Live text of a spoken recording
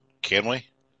can we?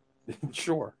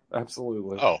 Sure,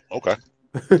 absolutely. Oh, okay.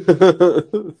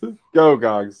 Go,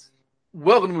 Gogs.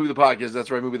 Welcome to Movie the Podcast. That's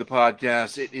right, Movie the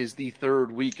Podcast. It is the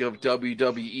third week of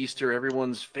WW Easter,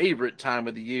 everyone's favorite time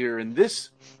of the year. And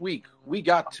this week, we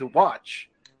got to watch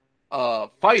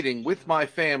Fighting with My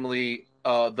Family,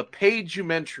 the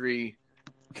Page-umentary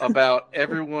about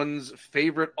everyone's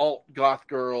favorite alt-goth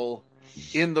girl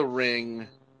in the ring,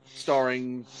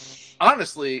 starring,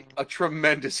 honestly, a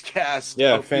tremendous cast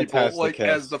of fantastic people, like, cast.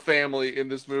 as the family in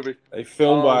this movie. A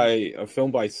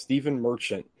film by Stephen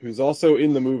Merchant, who's also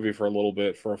in the movie for a little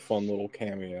bit for a fun little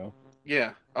cameo.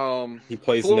 Yeah. He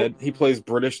plays Ned. He plays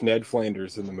British Ned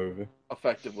Flanders in the movie.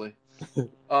 Effectively.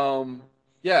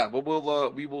 Yeah,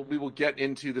 but we will get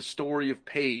into the story of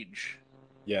Paige.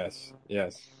 Yes.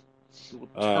 We will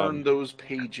turn those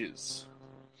pages.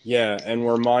 Yeah, and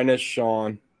we're minus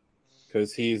Sean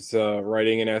because he's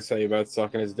writing an essay about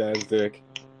sucking his dad's dick.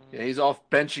 Yeah, he's off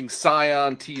benching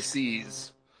Scion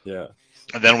TCs. Yeah.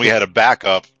 And then we had a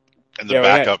backup, and the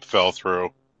backup fell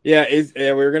through. Yeah,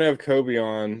 we were gonna have Kobe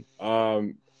on,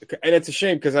 and it's a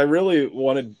shame because I really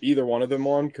wanted either one of them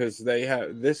on because they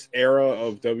have this era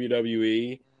of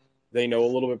WWE. They know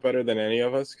a little bit better than any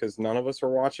of us because none of us were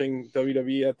watching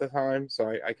WWE at the time. So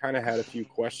I kind of had a few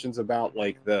questions about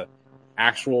like the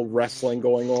actual wrestling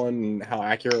going on and how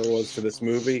accurate it was to this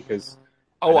movie. Because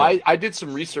I did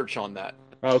some research on that.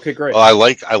 Oh, okay, great. Well, I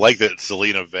like that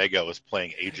Zelina Vega was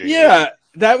playing AJ. Yeah,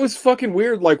 that was fucking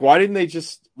weird. Like, why didn't they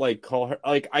just like call her?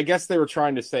 Like, I guess they were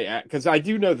trying to say because I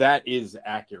do know that is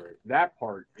accurate. That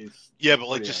part is. Yeah, but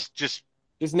like just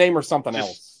name her something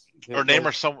else. Or name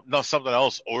her something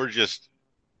else, or just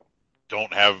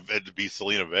don't have it to be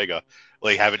Zelina Vega.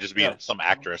 Like, have it just be some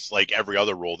actress, like every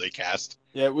other role they cast.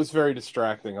 Yeah, it was very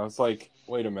distracting. I was like,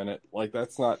 wait a minute. Like,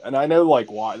 that's not... And I know,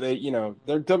 like, why. Their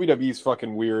WWE's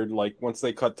fucking weird. Like, once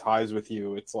they cut ties with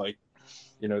you, it's like,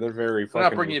 they're very fucking... They're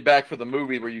not bringing you back for the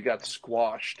movie where you got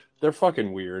squashed. They're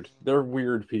fucking weird. They're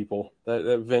weird people.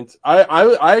 That Vince...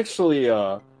 I actually...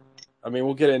 I mean,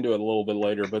 we'll get into it a little bit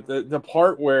later, but the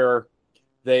part where...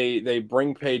 They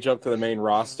bring Paige up to the main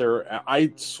roster.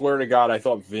 I swear to God, I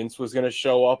thought Vince was going to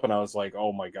show up, and I was like,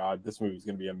 "Oh my God, this movie's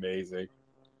going to be amazing."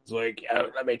 It's like,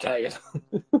 let me tell you,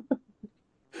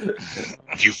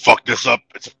 if you fuck this up,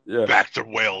 it's back to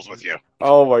Wales with you.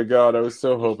 Oh my God, I was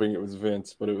so hoping it was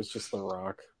Vince, but it was just The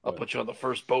Rock. I'll put you on the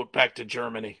first boat back to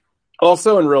Germany.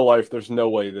 Also, in real life, there's no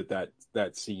way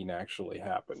that scene actually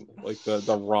happened. Like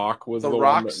the Rock was the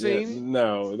Rock one scene.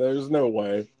 No, there's no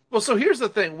way. Well, so here's the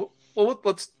thing. Well,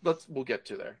 we'll get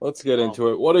to there. Let's get into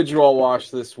it. What did you all watch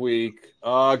this week?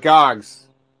 Gogs.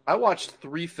 I watched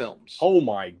 3 films. Oh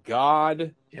my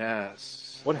God.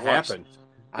 Yes. What happened?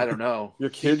 I don't know. Your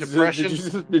kids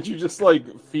depression. Did you just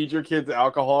like feed your kids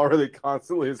alcohol, or are they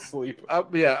constantly asleep?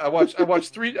 Yeah, I watched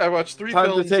 3 Time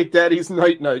films. to take Daddy's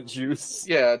night juice.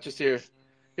 Yeah, just here's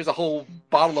a whole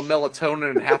bottle of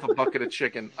melatonin and half a bucket of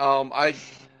chicken. I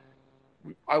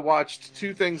watched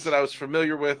 2 things that I was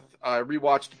familiar with. I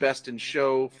rewatched Best in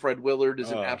Show. Fred Willard is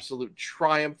an absolute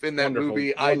triumph in that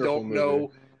movie. I don't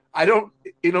know.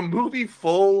 In a movie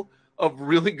full of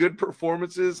really good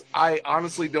performances, I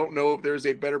honestly don't know if there's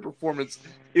a better performance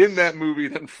in that movie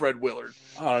than Fred Willard.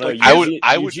 I don't know.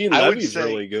 Like, Eugene Levy's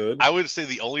really good. I would say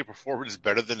the only performance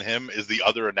better than him is the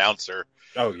other announcer.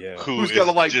 Oh yeah, who's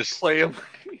gonna like just play him?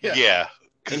 Yeah.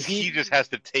 Because he just has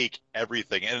to take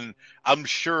everything. And I'm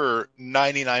sure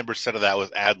 99% of that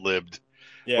was ad-libbed,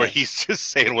 where he's just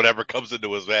saying whatever comes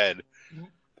into his head.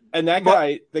 And that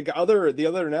guy, the other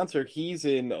announcer, he's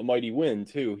in A Mighty Wind,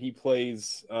 too. He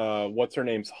plays,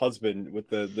 what's-her-name's husband with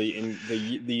the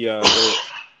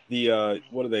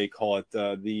what do they call it?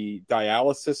 The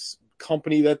dialysis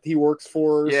company that he works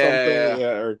for or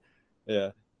something. Yeah.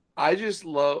 I just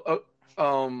love,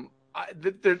 the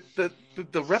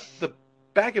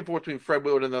back and forth between Fred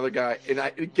Willard and another guy, and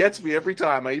it gets me every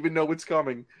time. I even know it's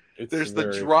coming. There's the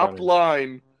dropped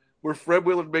line where Fred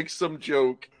Willard makes some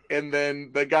joke, and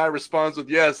then the guy responds with,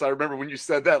 "Yes, I remember when you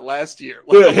said that last year."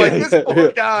 Like, this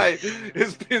poor guy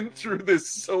has been through this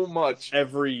so much.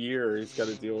 Every year he's got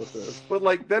to deal with this. But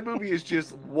like that movie is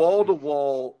just wall to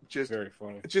wall, just very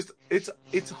funny. Just it's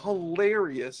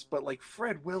hilarious. But like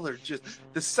Fred Willard, just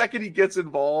the second he gets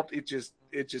involved, it just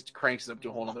cranks it up to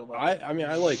a whole other level. I mean,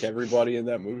 I like everybody in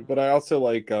that movie, but I also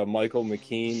like Michael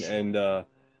McKean and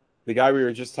the guy we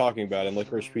were just talking about in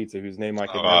Licorice Pizza, whose name I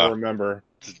can never remember.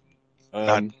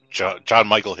 Not John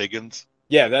Michael Higgins.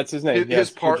 Yeah, that's his name.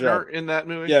 His partner in that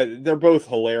movie. Yeah, they're both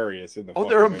hilarious in the. Oh,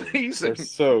 they're movie. amazing. They're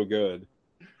so good.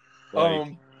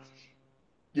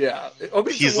 Yeah.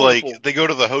 He's like, they go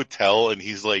to the hotel and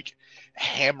he's like,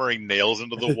 hammering nails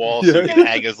into the wall so he can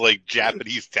hang his like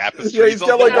Japanese tapestries. Yeah, he's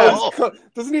got like all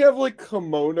doesn't he have like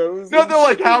kimonos? No, they're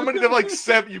like, how many? They're like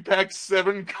 7. You pack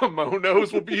 7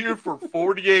 kimonos. We'll be here for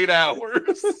 48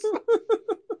 hours.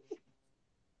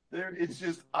 It's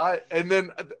just and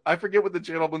then I forget what the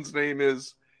gentleman's name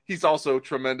is. He's also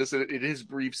tremendous in his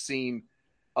brief scene.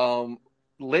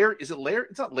 Larry, is it Larry?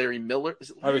 It's not Larry Miller.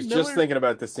 Is it Larry I was Miller? just thinking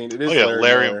about the scene. It is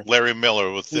Larry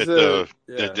Miller with the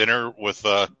dinner with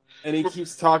and he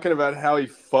keeps talking about how he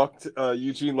fucked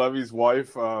Eugene Levy's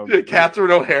wife,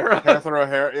 Catherine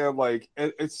O'Hara. Yeah, like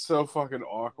it's so fucking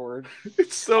awkward.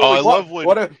 It's so. I love when.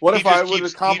 What if I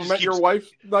would compliment your wife's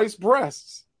nice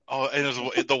breasts? Oh,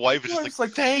 and the wife is just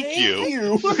like, thank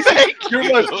you. Thank you.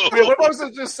 What if I was to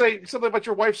just say something about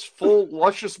your wife's full,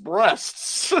 luscious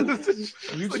breasts?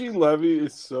 Eugene Levy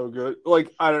is so good. Like,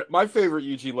 my favorite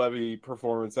Eugene Levy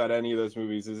performance at any of those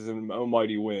movies is in Oh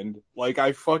Mighty Wind. Like,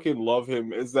 I fucking love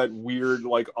him as that weird,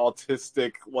 like,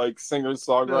 autistic, like,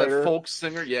 singer-songwriter. Folk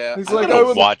singer, yeah. He's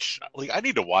I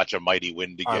need to watch A Mighty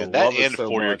Wind again. That and so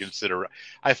For Your Consideration.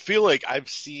 I feel like I've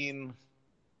seen...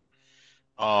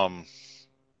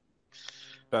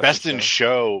 Best in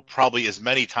Show probably as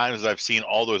many times as I've seen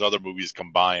all those other movies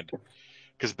combined.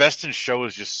 Because Best in Show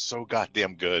is just so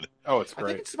goddamn good. Oh, it's great. I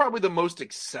think it's probably the most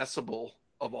accessible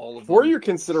of all of them. For Your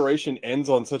Consideration ends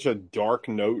on such a dark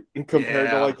note compared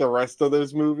to like the rest of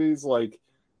those movies. Like,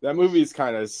 that movie is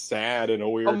kind of sad in a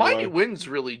weird way. A Mighty Wind's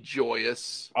really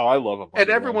joyous. Oh, I love A Mighty Wind.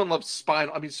 And everyone loves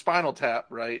Spinal Tap,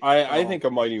 right? I think A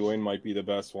Mighty Wind might be the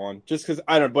best one. Just because,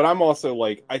 but I'm also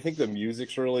like, I think the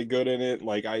music's really good in it.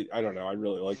 Like, I don't know. I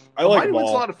really like, Mighty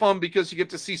Wind's a lot of fun because you get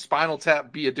to see Spinal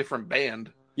Tap be a different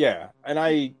band. Yeah. And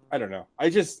I don't know.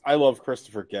 I love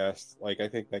Christopher Guest. Like, I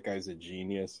think that guy's a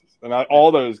genius. And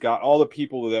all the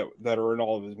people that are in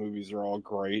all of his movies are all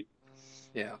great.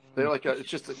 Yeah, they're like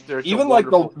they're even like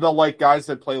the like guys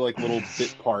that play like little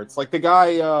bit parts, like the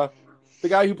guy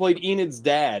who played Enid's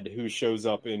dad, who shows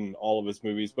up in all of his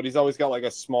movies, but he's always got like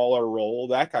a smaller role.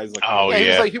 That guy's like,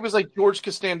 he was like George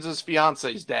Costanza's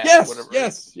fiance's dad.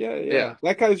 Yes, yeah.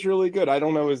 That guy's really good. I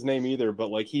don't know his name either, but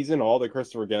like he's in all the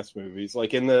Christopher Guest movies.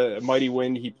 Like in the Mighty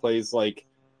Wind, he plays like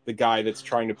the guy that's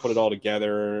trying to put it all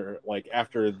together, like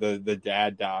after the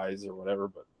dad dies or whatever,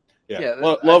 but. Yeah,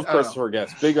 love Christopher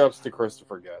Guest. Big ups to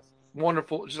Christopher Guest.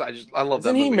 Wonderful. I love that.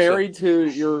 Isn't he married to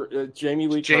your Jamie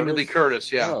Lee Curtis? Jamie Lee Curtis,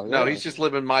 yeah. Oh, yeah. No, he's just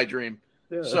living my dream.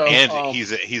 Yeah. So, and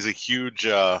he's a huge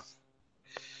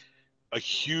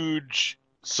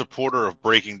supporter of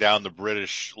breaking down the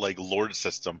British like lord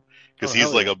system because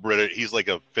he's like a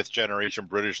 5th generation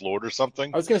British lord or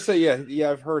something. I was gonna say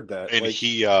yeah, I've heard that. And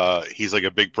he's like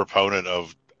a big proponent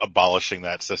of abolishing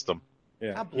that system.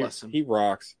 Yeah, God bless him. He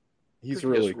rocks. He's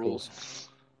really cool.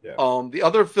 Yeah. The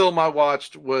other film I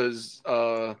watched was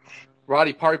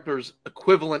Roddy Piper's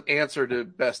equivalent answer to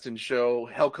Best in Show,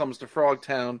 Hell Comes to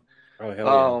Frogtown. Oh,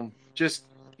 hell yeah. Just,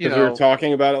 we were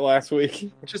talking about it last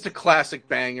week. Just a classic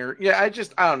banger. Yeah, I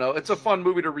don't know. It's a fun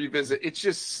movie to revisit. It's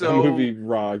just so... The movie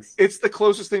rocks. It's the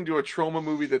closest thing to a trauma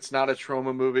movie that's not a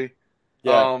trauma movie.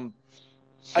 Yeah.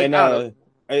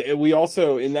 We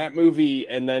also, in that movie,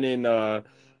 and then in...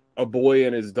 A Boy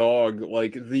and His Dog,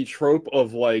 like the trope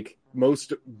of like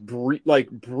most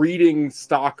breeding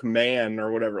stock man or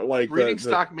whatever, like breeding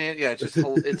stock man. Yeah,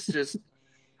 it's just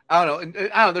I don't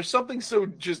know. There's something so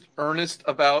just earnest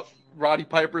about Roddy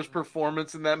Piper's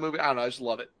performance in that movie. I don't know. I just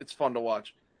love it. It's fun to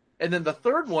watch. And then the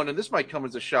third one, and this might come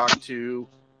as a shock to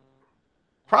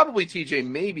probably TJ,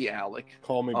 maybe Alec.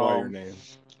 Call Me by Your Name.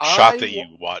 Shocked that you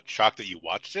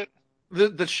watched it.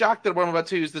 The shock that what I'm about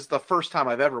to is this is the first time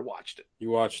I've ever watched it. You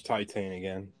watched Titan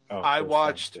again? Oh, I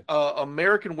watched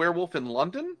American Werewolf in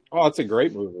London. Oh, it's a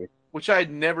great movie, which I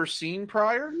had never seen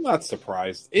prior. I'm not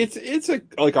surprised. It's a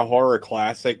horror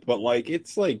classic, but like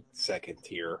it's like second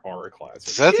tier horror classic.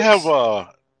 Does that have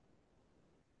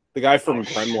the guy from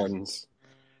Gremlins?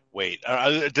 Wait,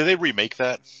 did they remake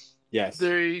that? Yes,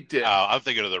 they did. I'm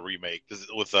thinking of the remake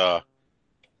with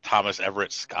Thomas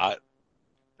Everett Scott.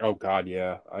 Oh, God,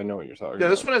 yeah. I know what you're talking about. Yeah,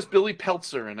 this one has Billy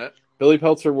Peltzer in it. Billy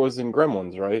Peltzer was in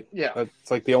Gremlins, right? Yeah. That's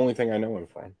like the only thing I know him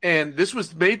from. And this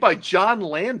was made by John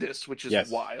Landis, which is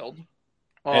wild.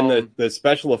 And the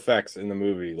special effects in the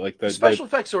movie. Like the special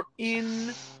effects are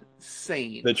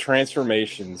insane. The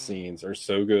transformation scenes are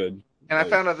so good. And I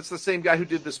found out it's the same guy who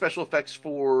did the special effects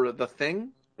for The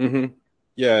Thing. Mm-hmm.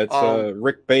 Yeah, it's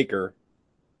Rick Baker,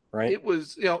 right? It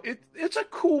was, it's a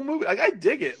cool movie. Like, I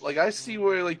dig it. Like, I see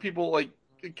where like people like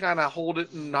kind of hold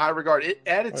it in high regard. It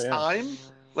at its time,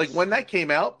 like when that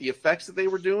came out, the effects that they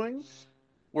were doing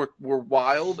were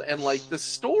wild, and like the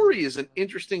story is an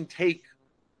interesting take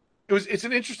It's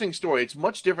an interesting story. It's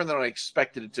much different than I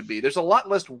expected it to be. There's a lot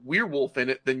less werewolf in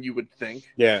it than you would think.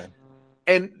 Yeah.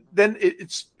 And then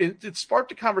it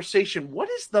sparked a conversation. What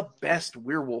is the best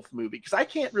werewolf movie? Because I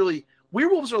can't really.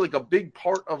 Werewolves are like a big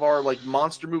part of our like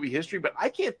monster movie history, but I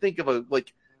can't think of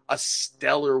a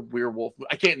stellar werewolf.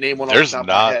 I can't name one. There's off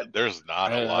the top of my head. There's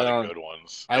not a lot of good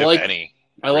ones. I like any.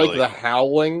 I like The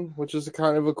Howling, which is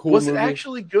kind of a cool Was movie. it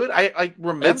actually good? I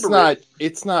remember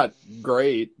it's not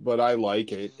great, but I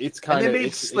like it. It's kind of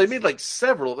they made like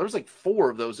several. There was like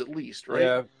 4 of those at least,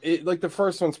 right? Yeah, like the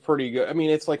first one's pretty good. I mean,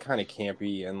 it's like kind of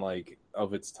campy and like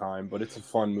of its time, but it's a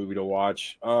fun movie to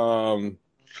watch.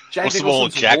 Jack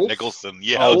Nicholson,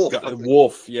 yeah,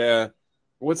 Wolf, yeah.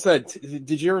 What's that?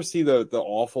 Did you ever see the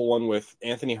awful one with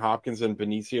Anthony Hopkins and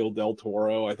Benicio del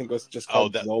Toro? I think it was just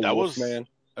called Wolfman.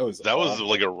 That was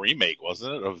like a remake,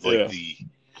 wasn't it? Of like the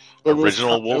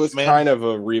original Wolfman. It was kind of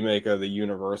a remake of the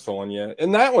Universal one, yeah.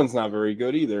 And that one's not very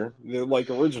good either. The like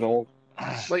original.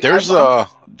 Like, there's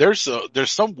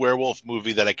some werewolf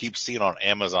movie that I keep seeing on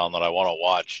Amazon that I want to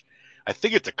watch. I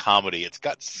think it's a comedy. It's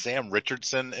got Sam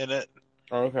Richardson in it.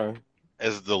 Oh, okay.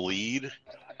 As the lead.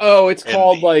 Oh, it's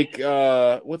called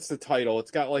what's the title?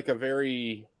 It's got like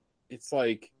it's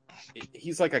like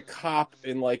he's like a cop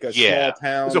in like a small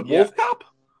town. Is it Wolf Cop?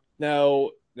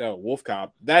 No, Wolf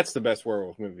Cop. That's the best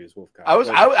werewolf movie. Is Wolf Cop.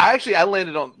 I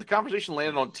landed on the conversation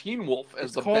landed on Teen Wolf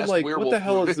as the best werewolf. What the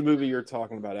hell movie. is the movie you're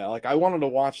talking about, Alec? I wanted to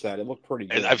watch that. It looked pretty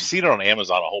good. I've seen it on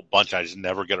Amazon a whole bunch. I just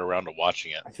never get around to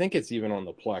watching it. I think it's even on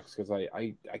the Plex because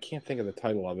I can't think of the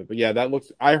title of it. But yeah, that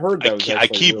looks. I heard that. I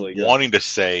keep really wanting to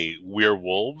say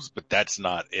Werewolves, but that's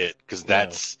not it because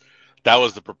that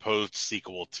was the proposed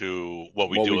sequel to What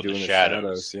We Do in the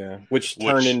Shadows. Yeah, which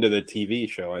turned into the TV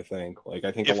show. I think.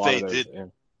 I think a lot of those.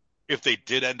 If they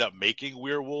did end up making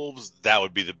Werewolves, that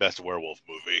would be the best werewolf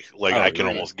movie. I can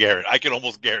almost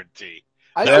guarantee.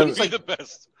 That would be the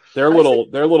best. Their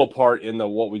little part in the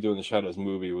What We Do in the Shadows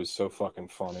movie was so fucking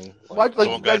funny. I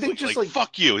think just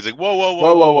fuck you. He's like,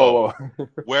 whoa.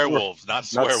 Werewolves, not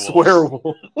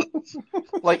swearwolves.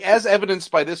 As evidenced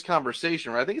by this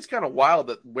conversation, right? I think it's kind of wild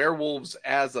that werewolves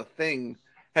as a thing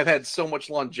have had so much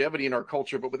longevity in our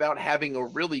culture, but without having a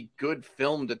really good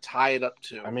film to tie it up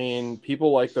to. I mean,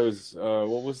 people like those.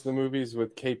 What was the movies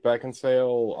with Kate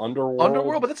Beckinsale?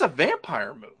 Underworld, but that's a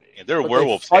vampire movie. Yeah, there are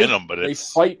werewolves in them, but they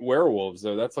fight werewolves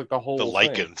though. That's like the whole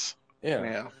Lycans.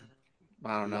 Yeah.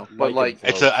 I don't know, but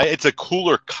it's a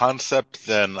cooler concept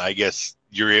than I guess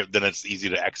then it's easy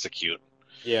to execute.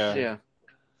 Yeah.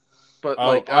 But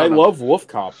I love Wolf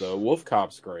Cop though. Wolf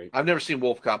Cop's great. I've never seen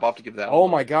Wolf Cop. I'll have to give that. Oh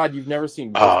my god, you've never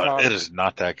seen Wolf Cop? It is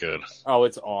not that good. Oh,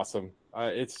 it's awesome.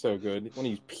 It's so good when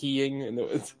he's peeing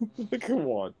and come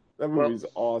on, that movie's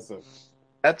awesome.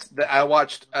 I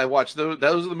watched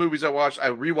those are the movies I watched. I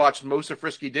rewatched most of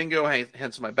Frisky Dingo,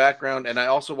 hence my background, and I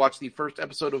also watched the first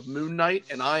episode of Moon Knight,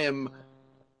 and I am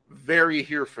very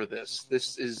here for this.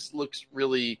 This looks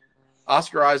really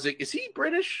Oscar Isaac. Is he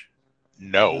British?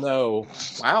 No.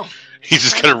 Wow. He's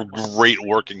just got a great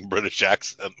working British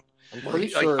accent. I'm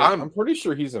pretty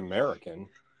sure he's American.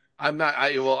 I'm not.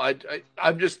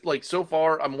 I'm just so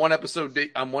far. I'm one episode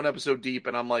deep,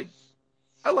 and I'm like,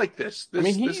 I like this. This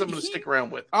I'm going to stick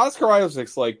around with. Oscar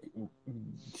Isaac's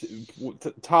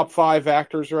top 5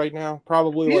 actors right now,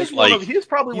 probably. He's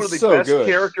probably one of the best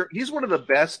character. He's one of the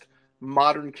best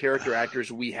modern character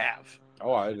actors we have.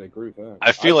 Oh, I agree with that.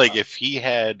 I feel like if he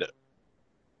had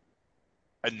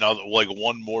another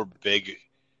one more big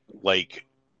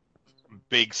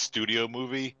studio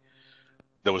movie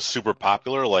that was super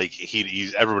popular,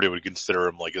 everybody would consider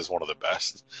him as one of the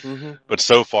best. Mm-hmm. But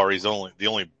so far he's the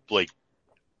only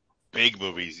big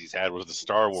movies he's had was the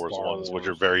Star Wars ones, which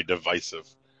are very divisive.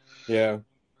 Yeah,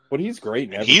 but he's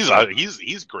great. He's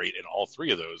great in all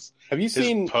 3 of those. Have you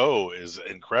seen Poe? Is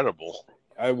incredible.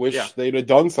 I wish they'd have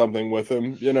done something with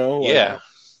him.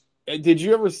 Did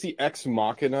you ever see Ex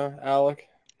Machina, Alec?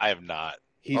 I have not.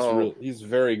 He's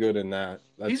very good in that.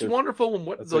 He's wonderful in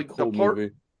the part.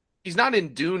 Movie. He's not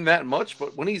in Dune that much,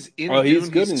 but when he's in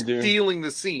Dune, he's stealing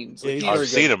the scenes. I've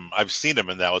seen him. I've seen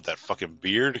him in that with that fucking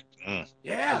beard.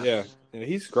 Yeah,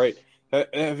 he's great.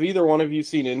 Have either one of you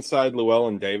seen Inside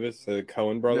Llewellyn Davis, the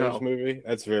Coen Brothers movie?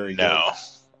 That's very good. No.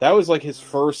 That was his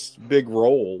first big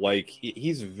role.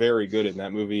 He's very good in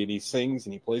that movie, and he sings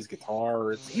and he plays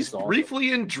guitar. He's awesome.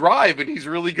 Briefly in Drive, and he's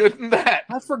really good in that.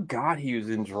 I forgot he was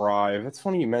in Drive. It's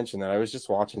funny you mentioned that. I was just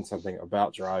watching something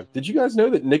about Drive. Did you guys know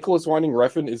that Nicholas Winding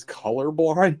Refn is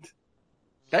colorblind?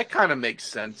 That kind of makes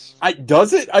sense.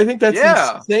 Does it? I think that's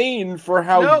insane for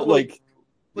how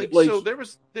so there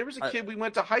was a kid we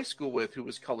went to high school with who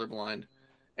was colorblind.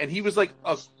 and he was like,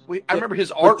 I remember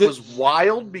his art was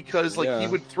wild because like he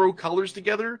would throw colors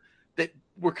together that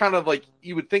were kind of like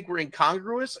you would think were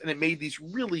incongruous, and it made these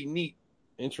really neat,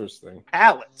 interesting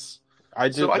palettes.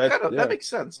 That makes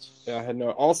sense. Yeah, I had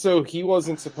no. Also, he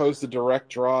wasn't supposed to direct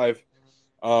Drive.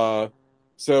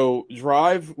 So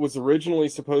Drive was originally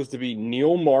supposed to be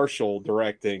Neil Marshall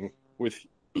directing with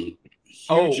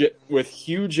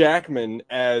Hugh Jackman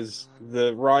as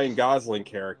the Ryan Gosling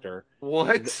character.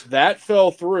 What? That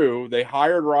fell through. They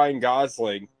hired Ryan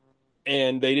Gosling,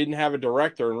 and they didn't have a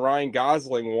director. And Ryan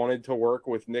Gosling wanted to work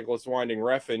with Nicholas Winding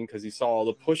Refn because he saw all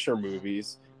the Pusher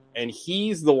movies, and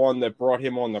he's the one that brought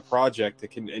him on the project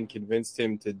and convinced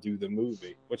him to do the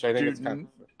movie, which I think is kind of.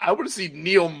 I want to see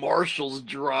Neil Marshall's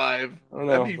Drive.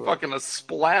 That'd be fucking a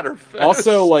splatter fest.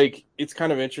 Also, like, it's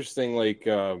kind of interesting, like,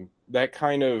 that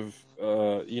kind of,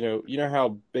 you know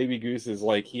how Baby Goose is,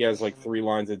 like, he has, like, 3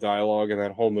 lines of dialogue in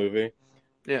that whole movie?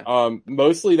 Yeah.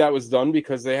 Mostly that was done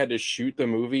because they had to shoot the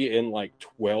movie in, like,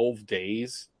 12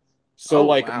 days. So,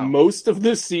 most of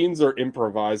the scenes are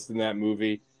improvised in that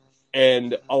movie.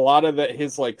 And a lot of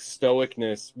his like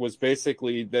stoicness was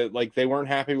basically that like they weren't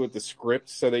happy with the script,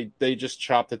 so they just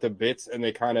chopped it to bits and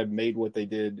they kind of made what they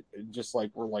did. Just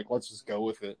like we're like, let's just go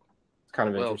with it. It's kind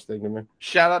of interesting to me.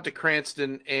 Shout out to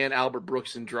Cranston and Albert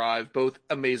Brooks in Drive, both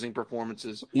amazing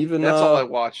performances. Even that's all I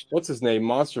watched. What's his name?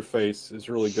 Monster Face is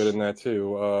really good in that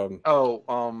too.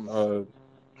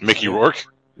 Mickey Rourke.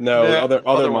 No, other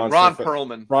Monster Ron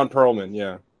Perlman. Ron Perlman,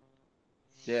 yeah.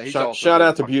 Yeah, he's shout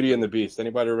out to Beauty and the Beast.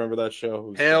 Anybody remember that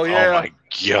show? Hell yeah! Oh my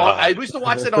god! I used to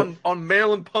watch it on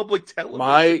Maryland Public Television.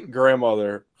 My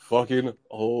grandmother fucking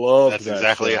loved That's that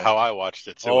exactly show. how I watched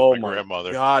it too. Oh with my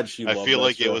grandmother. God, she loved I feel that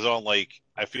like show. it was on like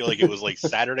it was like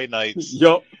Saturday nights.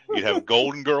 Yup. You'd have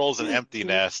Golden Girls and Empty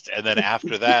Nest, and then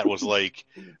after that was like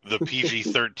the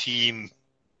PG-13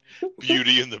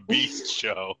 Beauty and the Beast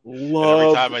show.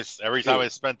 Every time I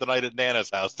spent the night at Nana's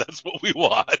house, that's what we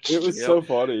watched. It was so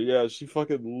funny. Yeah, she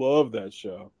fucking loved that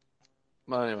show.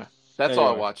 Well, anyway, that's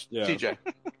all I watched. Yeah. TJ.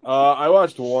 I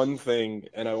watched one thing,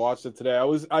 and I watched it today.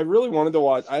 I really wanted to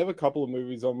watch. I have a couple of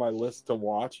movies on my list to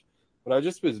watch, but I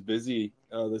just was busy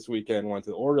this weekend. Went to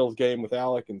the Orioles game with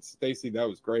Alec and Stacy. That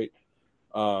was great.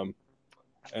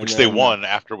 Which they won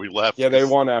after we left. Yeah, they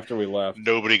won after we left.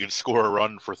 Nobody could score a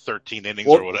run for 13 innings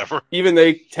or whatever. Even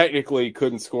they technically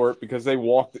couldn't score it because they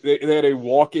had a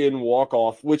walk-in,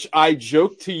 walk-off, which I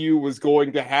joked to you was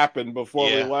going to happen before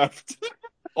we left.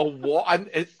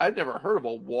 I've never heard of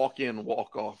a walk-in,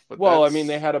 walk-off. But I mean,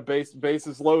 they had a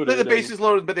bases loaded. The bases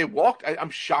loaded, but they walked. I'm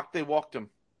shocked they walked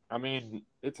him. I mean,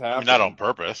 it's happening. Not on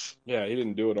purpose. Yeah, he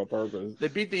didn't do it on purpose. They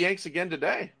beat the Yanks again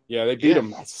today. Yeah, they beat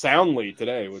them soundly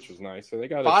today, which was nice. So they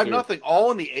got 5-0,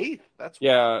 all in the 8th. That's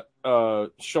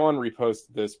Sean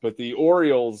reposted this, but the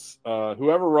Orioles,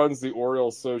 whoever runs the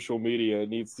Orioles social media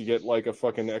needs to get like a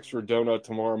fucking extra donut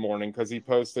tomorrow morning because he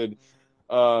posted,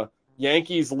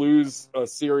 Yankees lose a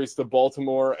series to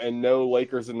Baltimore and no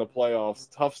Lakers in the playoffs.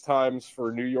 Tough times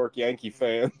for New York Yankee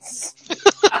fans.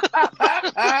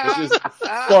 Which is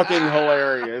fucking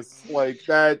hilarious. Like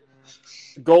that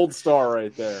gold star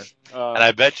right there. And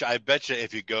I bet you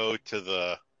if you go to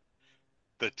the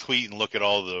tweet and look at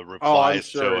all the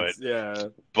replies to it,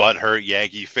 butthurt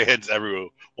Yankee fans everywhere.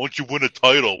 Why don't you win a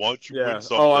title? Why don't you win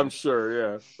something? Oh, I'm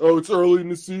sure, yeah. Oh, it's early in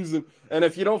the season. And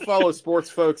if you don't follow sports,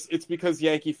 folks, it's because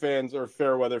Yankee fans are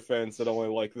fair weather fans that only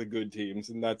like the good teams,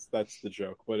 and that's the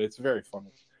joke. But it's very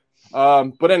funny.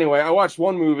 But anyway, I watched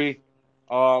one movie.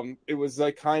 It was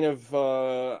like kind of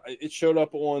it showed up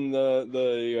on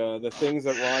the things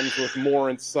that rhymes with more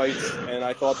and sites, and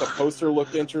I thought the poster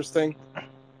looked interesting.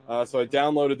 So I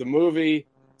downloaded the movie.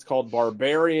 It's called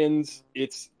Barbarians.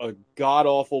 It's a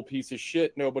god-awful piece of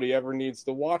shit. Nobody ever needs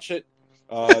to watch it.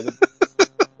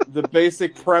 The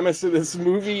basic premise of this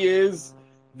movie is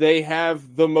they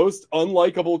have the most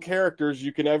unlikable characters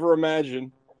you can ever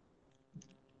imagine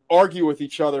argue with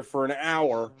each other for an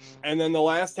hour, and then the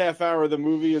last half hour of the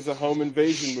movie is a home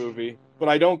invasion movie. But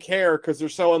I don't care because they're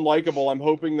so unlikable. I'm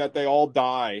hoping that they all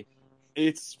die.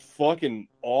 It's fucking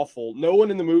awful. No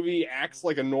one in the movie acts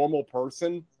like a normal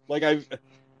person. Like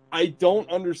I don't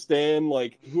understand.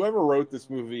 Like whoever wrote this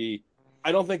movie,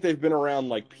 I don't think they've been around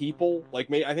like people. Like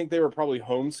I think they were probably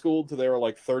homeschooled till they were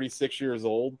like 36 years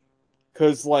old.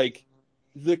 Because like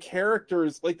the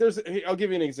characters, like I'll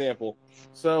give you an example.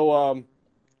 So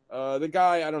the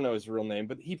guy, I don't know his real name,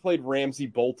 but he played Ramsay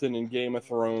Bolton in Game of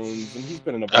Thrones, and he's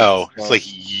been in a bunch of stuff. It's like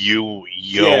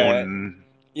Yon.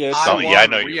 Yeah, I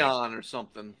know Rion or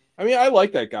something. I mean, I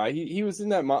like that guy. He was in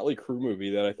that Motley Crue movie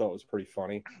that I thought was pretty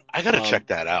funny. I gotta check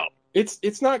that out.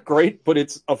 It's not great, but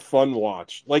it's a fun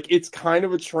watch. Like it's kind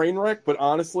of a train wreck, but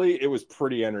honestly, it was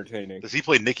pretty entertaining. Does he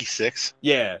play Nikki Six?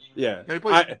 Yeah. No, he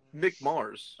plays Mick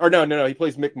Mars. Or no, he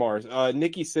plays Mick Mars.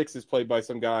 Nikki Six is played by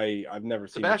some guy I've never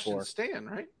seen Sebastian before. Stan,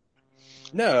 right?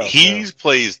 No,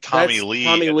 Plays Tommy That's Lee.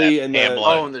 Tommy in Lee that and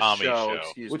Pamela in the Tommy show. show.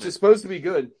 Excuse which me. is supposed to be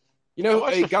good. You know,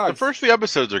 hey, The first few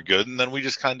episodes are good, and then we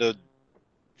just kind of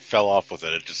fell off with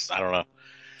it. It just, I don't know.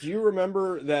 do you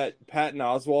remember that Patton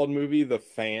Oswalt movie, The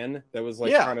Fan, that was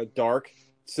like Yeah. kind of dark?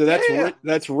 So that's Yeah.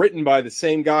 that's written by the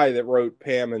same guy that wrote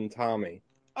Pam and Tommy.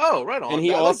 Oh, right on. And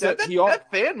he I also like that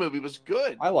fan movie was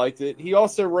good. I liked it. He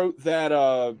also wrote that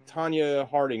Tanya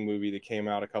Harding movie that came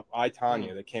out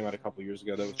that came out a couple years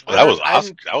ago. That was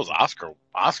That was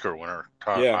Oscar winner.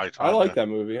 yeah, I like that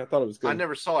movie. I thought it was good. I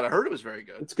never saw it. I heard it was very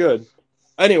good. It's good.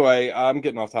 Anyway, I'm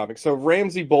getting off topic. So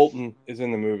Ramsey Bolton is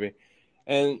in the movie.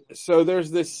 And so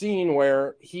there's this scene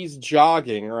where he's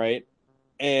jogging, right?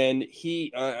 And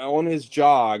he on his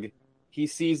jog, he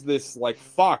sees this like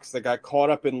fox that got caught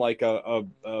up in like a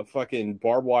fucking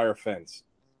barbed wire fence.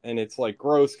 And it's like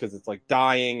gross because it's like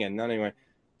dying and anyway.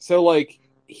 So like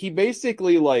he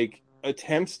basically like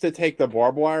attempts to take the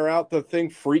barbed wire out. The thing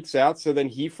freaks out, so then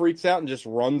he freaks out and just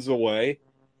runs away.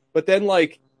 But then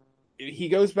like he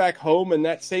goes back home and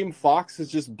that same fox is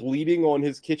just bleeding on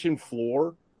his kitchen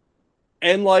floor.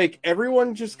 And like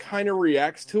everyone just kind of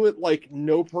reacts to it like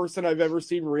no person I've ever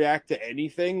seen react to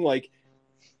anything. Like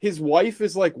his wife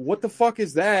is like, "What the fuck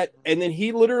is that?" And then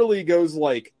he literally goes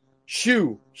like,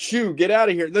 "Shoo, get out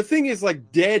of here." The thing is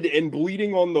like dead and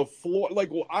bleeding on the floor.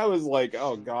 Like I was like,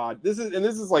 "Oh god, this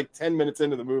is like 10 minutes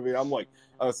into the movie." I'm like,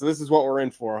 "Oh, so this is what we're in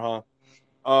for,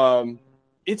 huh?"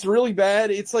 It's really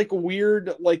bad. It's like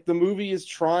weird. Like the movie is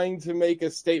trying to make a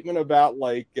statement about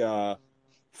like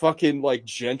fucking like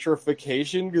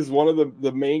gentrification because one of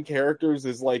the main characters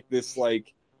is like this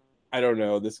like I don't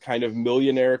know, this kind of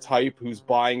millionaire type who's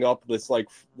buying up this like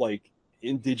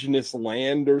indigenous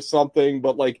land or something,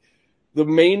 but like the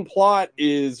main plot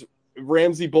is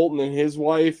Ramsey Bolton and his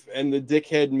wife and the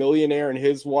dickhead millionaire and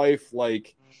his wife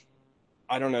like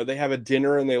I don't know, they have a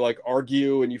dinner and they like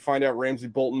argue and you find out Ramsey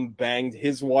Bolton banged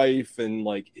his wife and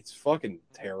like it's fucking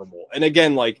terrible. And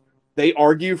again, like they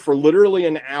argue for literally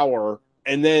an hour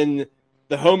and then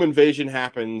the home invasion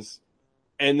happens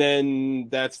and then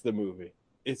that's the movie.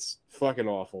 It's fucking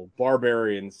awful.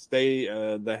 Barbarians, stay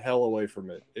the hell away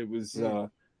from it. It was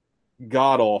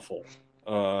god awful.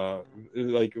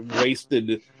 Like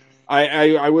wasted.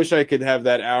 I wish I could have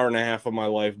that hour and a half of my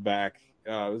life back.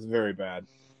 It was very bad.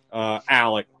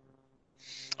 Alec.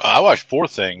 I watched Four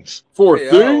Things. Four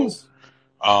Things?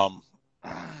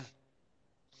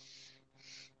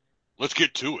 Let's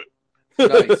get to it.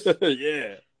 Nice.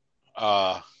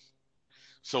 Yeah.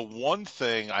 So one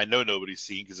thing I know nobody's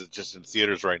seen because it's just in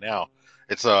theaters right now.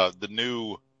 It's the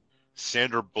new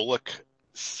Sandra Bullock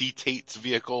Sea Tate's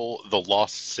vehicle, The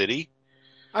Lost City.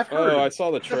 I've heard. I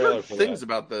saw the trailer for things that.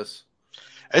 about this.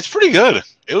 It's pretty good.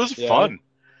 It was fun.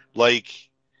 Like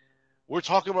we're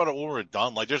talking about it when we're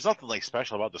done. Like there's nothing like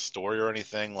special about the story or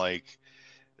anything. Like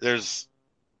there's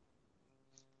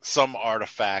some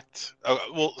artifact.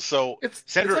 So It's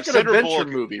Sandra, like an Sandra adventure Bullock,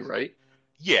 movie, right?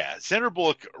 Yeah, Sandra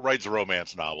Bullock writes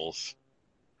romance novels.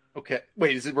 Okay.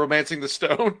 Wait, is it Romancing the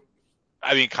Stone?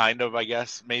 I mean, kind of, I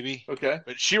guess, maybe. Okay.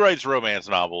 But she writes romance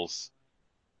novels.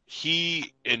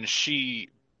 He and she,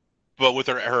 but with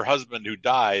her husband who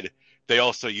died, they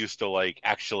also used to like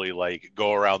actually like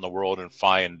go around the world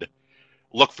and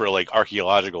look for like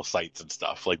archaeological sites and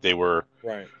stuff. Like they were,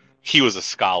 Right. He was a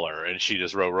scholar and she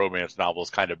just wrote romance novels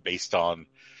kind of based on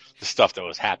the stuff that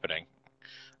was happening.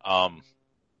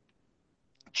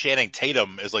 Channing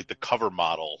Tatum is like the cover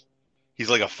model. He's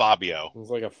like a Fabio. He's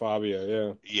like a Fabio,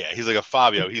 yeah. Yeah, he's like a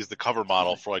Fabio. He's the cover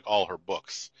model for like all her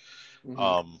books.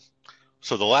 Mm-hmm.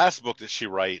 So the last book that she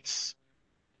writes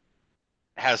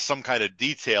has some kind of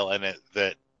detail in it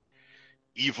that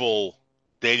evil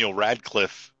Daniel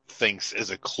Radcliffe thinks is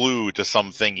a clue to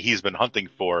something he's been hunting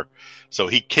for. So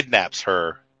he kidnaps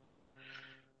her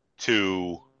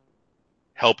to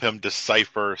help him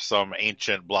decipher some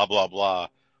ancient blah, blah, blah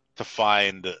to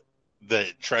find the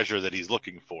treasure that he's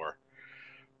looking for.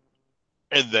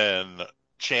 And then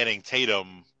Channing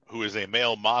Tatum, who is a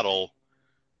male model,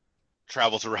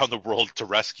 travels around the world to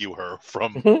rescue her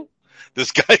from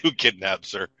this guy who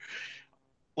kidnaps her.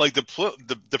 Like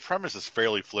the premise is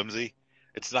fairly flimsy.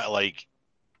 It's not like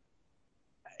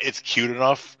it's cute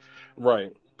enough,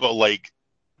 Right. but like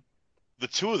the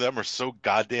two of them are so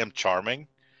goddamn charming,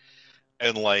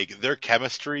 and like their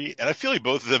chemistry, and I feel like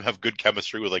both of them have good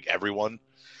chemistry with like everyone.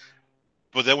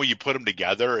 But then when you put them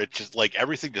together, it's just like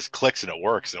everything just clicks and it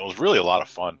works. And it was really a lot of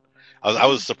fun. I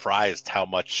was surprised how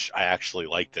much I actually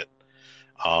liked it.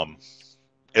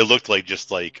 It looked like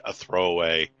just like a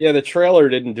throwaway. Yeah, the trailer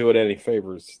didn't do it any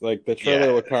favors. Like the trailer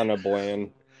Yeah. looked kind of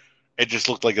bland. It just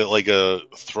looked like a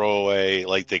throwaway.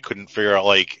 Like they couldn't figure out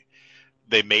like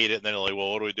they made it and then they're like,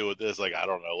 well, what do we do with this? Like, I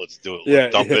don't know. Let's do it.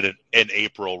 Let's dump it in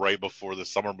April right before the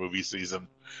summer movie season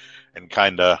and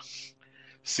kind of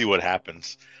see what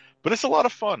happens. But it's a lot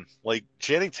of fun. Like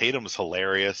Channing Tatum's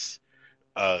hilarious.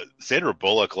 Sandra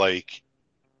Bullock, like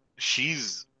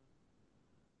she's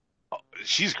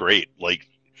great. Like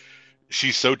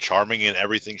she's so charming in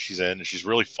everything she's in. She's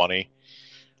really funny.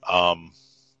 The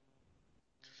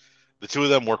two of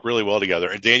them work really well together.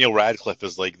 And Daniel Radcliffe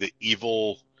is like the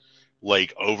evil,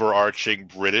 like overarching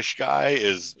British guy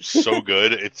is so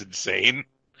good. It's insane.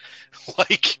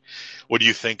 Like when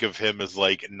you think of him as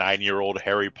like 9-year-old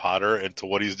Harry Potter and to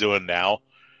what he's doing now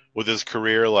with his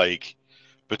career, like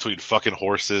between fucking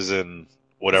horses and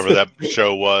whatever that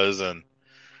show was, and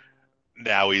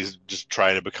now he's just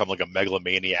trying to become like a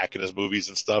megalomaniac in his movies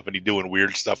and stuff, and he's doing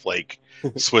weird stuff like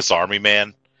Swiss Army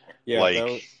Man. Yeah,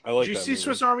 like, I like. Did you that see movie.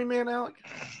 Swiss Army Man, Alec?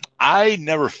 I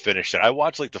never finished it. I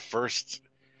watched like the first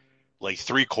like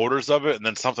 3/4 of it, and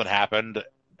then something happened,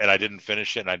 and I didn't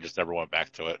finish it, and I just never went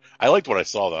back to it. I liked what I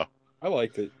saw though. I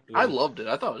liked it. Yeah. I loved it.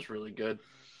 I thought it was really good.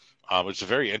 It's a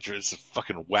very interesting, it's a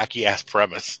fucking wacky ass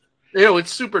premise. You know,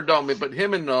 it's super dumb. But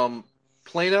him and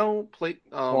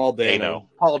Paul Dano.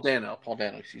 Paul Dano,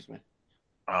 excuse me.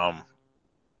 But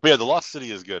yeah, The Lost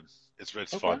City is good. It's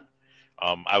Okay. fun.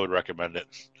 I would recommend it.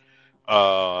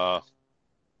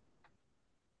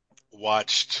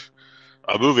 Watched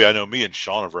a movie I know me and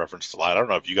Sean have referenced a lot. I don't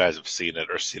know if you guys have seen it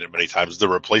or seen it many times. The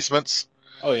Replacements.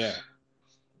 Oh yeah,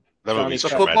 That movie's The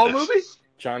tremendous. football movie?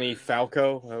 Johnny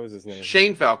Falco. That was his name.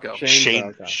 Shane Falco.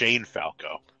 Shane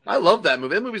Falco. I love that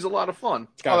movie. That movie's a lot of fun.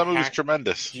 It's got That movie's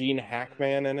tremendous. Gene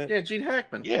Hackman in it. Yeah, Gene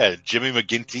Hackman. Yeah, Jimmy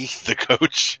McGinty, the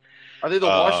coach. Are they the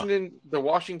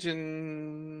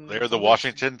Washington? They're the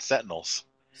Washington Sentinels,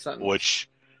 Sentinels. which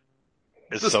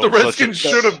is This so the Redskins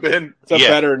should have been. It's a Yeah.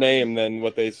 better name than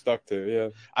what they stuck to. Yeah.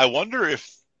 I wonder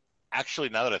if, actually,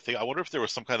 now that I think, I wonder if there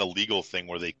was some kind of legal thing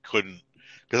where they couldn't,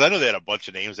 because I know they had a bunch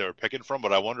of names they were picking from,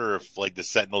 but I wonder if like the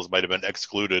Sentinels might have been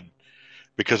excluded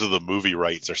because of the movie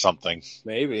rights or something.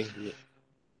 Maybe.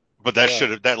 But that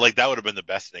should have that would have been the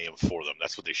best name for them.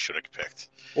 That's what they should have picked.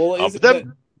 Well,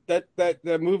 But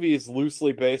that movie is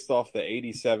loosely based off the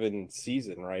 '87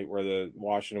 season, right, where the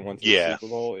Washington went to the Super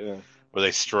Bowl. Yeah. Where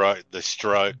they struck,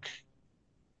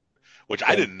 which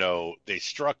I didn't know they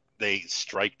striked.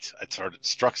 It's hard.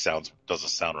 Struck doesn't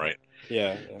sound right.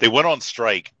 Yeah. They went on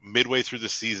strike midway through the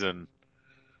season,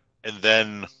 and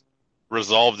then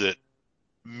resolved it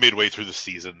midway through the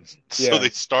season. So they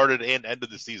started and ended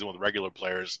the season with regular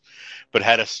players, but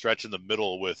had a stretch in the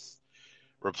middle with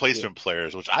replacement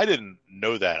players, which I didn't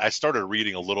know that. I started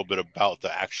reading a little bit about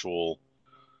the actual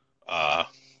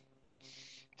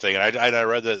thing, and I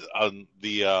read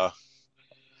that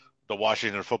the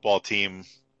Washington football team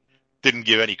didn't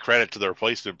give any credit to the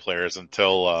replacement players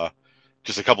until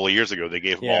just a couple of years ago. They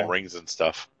gave them all rings and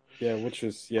stuff. Yeah, which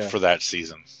is for that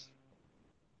season.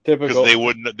 Typical. They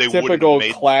wouldn't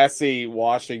have classy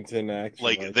Washington action.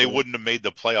 Like they wouldn't have made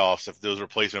the playoffs if those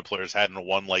replacement players hadn't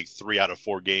won like 3 out of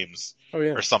 4 games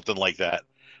or something like that.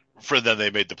 For them,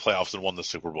 they made the playoffs and won the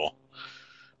Super Bowl.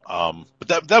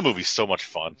 But that movie's so much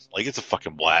fun. Like it's a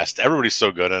fucking blast. Everybody's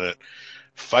so good in it.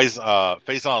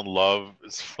 Faison Love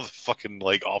is the fucking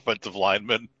like offensive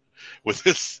lineman with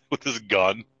his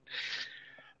gun.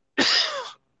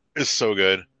 Is so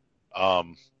good.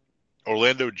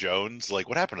 Orlando Jones, like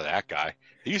what happened to that guy?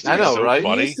 He used to be so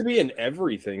funny. He used to be in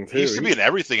everything too. He used to be in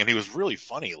everything, and he was really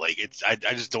funny. Like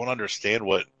I just don't understand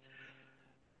what.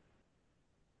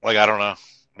 Like I don't know.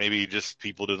 Maybe just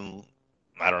people didn't.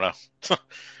 I don't know.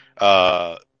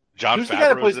 John Who's the guy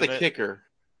that plays Favreau's the kicker?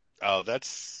 Oh,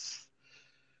 that's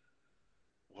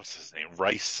what's his name?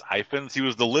 Rice Ifans. He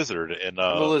was the lizard in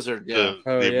The Lizard, yeah.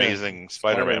 the Amazing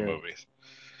Spider-Man movies.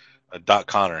 Doc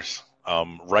Connors.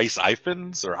 Rice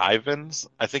Ifans or Ivans,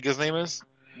 I think his name is,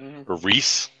 or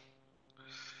Reese.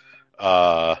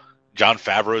 John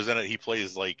Favreau's in it. He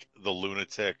plays like the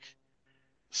lunatic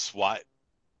SWAT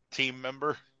team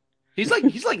member. He's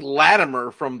like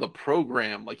Latimer from The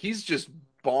Program. Like he's just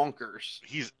bonkers.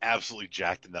 He's absolutely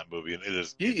jacked in that movie, and it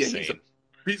is insane.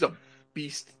 He's a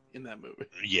beast in that movie.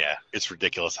 Yeah, it's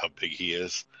ridiculous how big he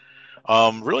is.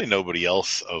 Really nobody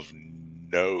else of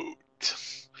note.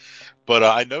 But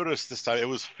I noticed this time it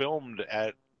was filmed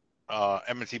at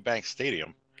M&T Bank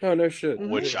Stadium. Oh no shit!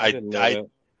 Which I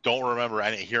don't remember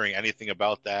hearing anything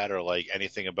about that or like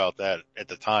anything about that at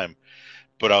the time.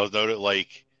 But I was noted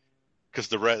like because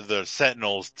the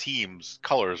Sentinels team's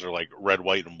colors are like red,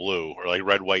 white, and blue, or like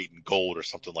red, white, and gold, or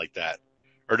something like that.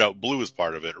 Or no, blue is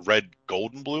part of it. Red,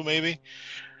 gold, and blue, maybe.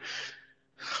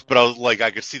 But I was like,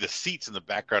 I could see the seats in the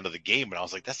background of the game, and I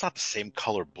was like, that's not the same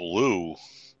color blue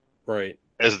Right.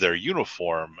 as their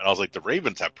uniform. And I was like, the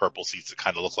Ravens have purple seats that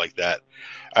kind of look like that.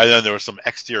 And then there were some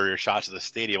exterior shots of the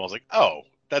stadium. I was like, oh,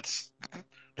 that's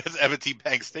M&T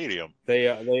Bank Stadium. They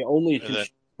only And then,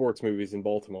 sports movies in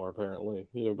Baltimore, apparently.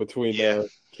 Between Yeah.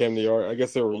 Cam Newton, I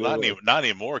guess they were. well, not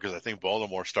anymore, because I think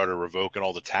Baltimore started revoking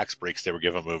all the tax breaks they were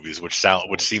giving movies, which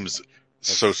seems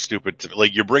so stupid to me.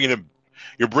 Like, you're bringing in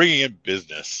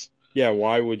business. Yeah,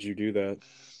 why would you do that?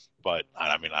 But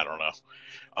I mean, I don't know.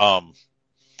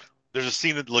 There's a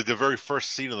scene, like the very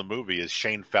first scene of the movie is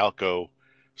Shane Falco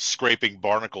scraping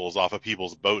barnacles off of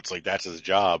people's boats, like that's his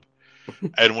job.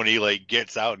 And when he like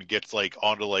gets out and gets like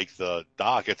onto like the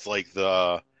dock, it's like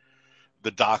the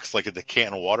docks like at the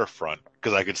Canton waterfront,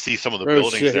 because I could see some of the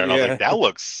buildings shit, there, and I was yeah. like,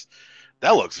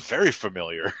 that looks very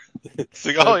familiar. It's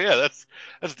like, oh yeah, that's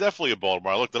definitely in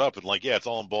Baltimore. I looked it up, and like, yeah, it's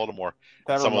all in Baltimore.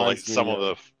 That Some of reminds me of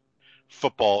the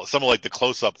football, some of like the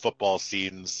close-up football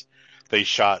scenes they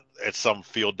shot at some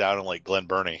field down in like Glen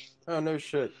Burnie. Oh, no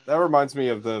shit. That reminds me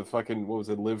of the fucking, what was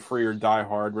it, Live Free or Die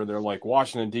Hard, where they're like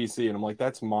Washington, D.C., and I'm like,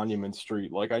 that's Monument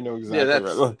Street. Like, I know exactly. Yeah,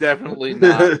 that's right. definitely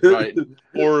not right.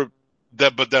 Or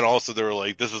that, but then also they were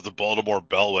like, this is the Baltimore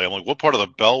Beltway. I'm like, what part of the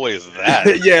Beltway is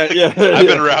that? yeah. I've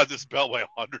been around this Beltway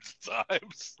hundreds of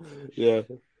times. Yeah.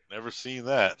 Never seen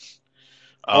that.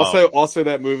 Also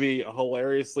that movie,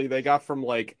 hilariously, they got from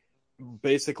like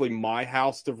basically my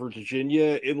house to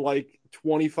Virginia in like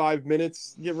 25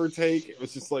 minutes, give or take. It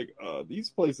was just like, these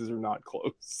places are not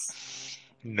close.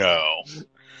 No.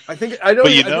 I think I know.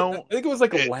 But I think it was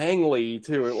like Langley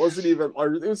too. It wasn't even.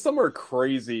 It was somewhere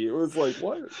crazy. It was like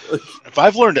what? If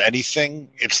I've learned anything,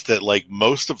 it's that like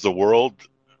most of the world,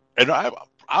 and I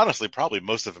honestly probably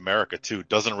most of America too,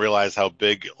 doesn't realize how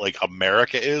big like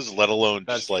America is, let alone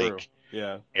That's just like true.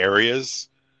 Yeah. areas.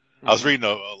 I was reading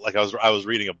I was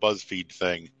reading a BuzzFeed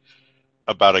thing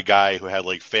about a guy who had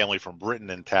like family from Britain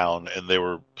in town, and they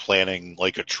were planning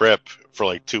like a trip for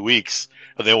like 2 weeks,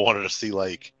 and they wanted to see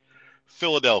like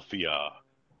Philadelphia,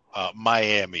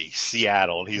 Miami,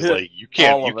 Seattle, and he's like, you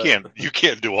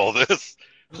can't do all this.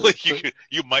 Like you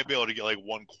might be able to get like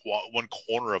one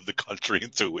corner of the country in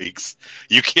 2 weeks.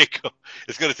 You can't go.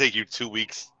 It's going to take you 2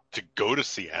 weeks to go to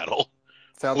Seattle.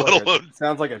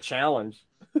 Sounds like a challenge.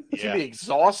 It's gonna be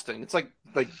exhausting. It's like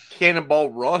Cannonball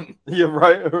Run. Yeah,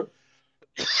 right.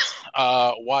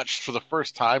 Watched for the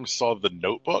first time, saw The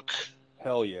Notebook.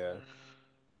 Hell yeah.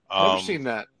 Never seen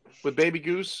that with Baby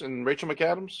Goose and Rachel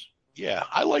McAdams. Yeah,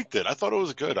 I liked it. I thought it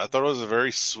was good. I thought it was a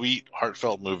very sweet,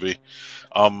 heartfelt movie.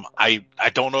 I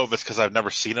don't know if it's because I've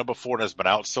never seen it before and it's been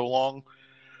out so long.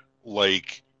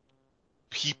 Like,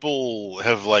 people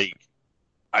have like,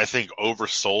 I think,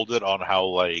 oversold it on how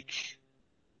like,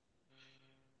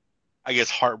 I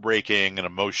guess, heartbreaking and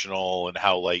emotional, and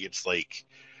how like it's like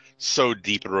so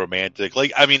deep and romantic.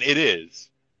 Like, I mean, it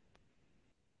is.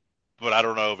 But I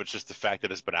don't know if it's just the fact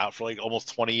that it's been out for like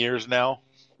almost 20 years now.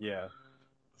 Yeah.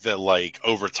 That like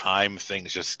over time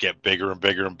things just get bigger and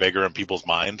bigger and bigger in people's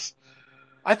minds.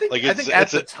 I think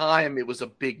at the time it was a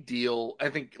big deal. I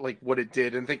think like what it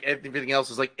did, and I think everything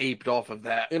else is like aped off of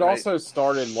that. It also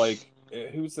started like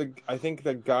I think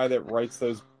the guy that writes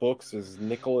those books is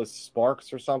Nicholas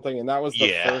Sparks or something, and that was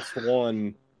the first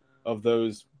one of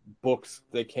those books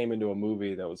that came into a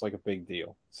movie that was like a big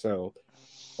deal. So,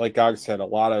 like Gog said, a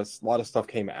lot of stuff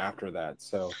came after that.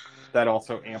 So that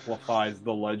also amplifies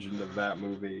the legend of that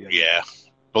movie. Yeah.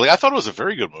 But like, I thought it was a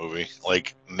very good movie.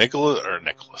 Like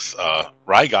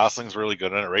Ryan Gosling's really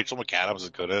good in it. Rachel McAdams is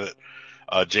good in it.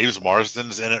 James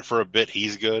Marsden's in it for a bit.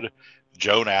 He's good.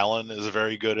 Joan Allen is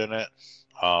very good in it.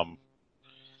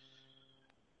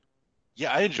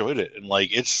 Yeah, I enjoyed it, and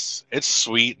like it's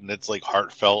sweet and it's like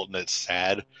heartfelt and it's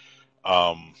sad.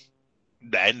 The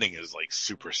ending is like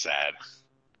super sad,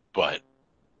 but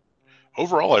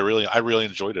overall, I really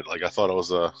enjoyed it. Like I thought it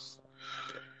was a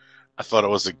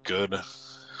good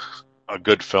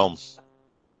film.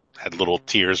 Had little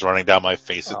tears running down my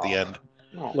face at the end.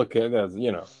 Look,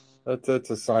 that's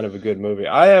a sign of a good movie.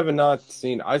 I have not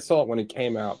seen. I saw it when it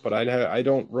came out, but I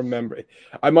don't remember.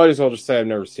 I might as well just say I've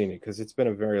never seen it because it's been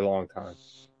a very long time.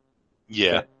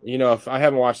 Yeah, if I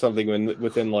haven't watched something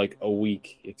within like a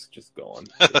week, it's just gone.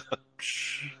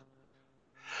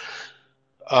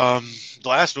 The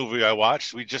last movie I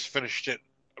watched, we just finished it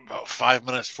about 5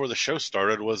 minutes before the show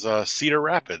started, was Cedar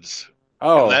Rapids.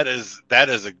 Oh, and that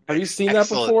is a. Have you seen that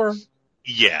before?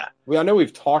 Yeah. I know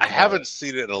we've talked. I haven't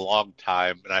seen it in a long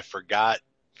time, and I forgot.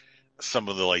 some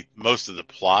of the most of the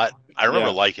plot. I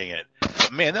remember liking it.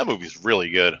 But man, that movie's really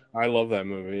good. I love that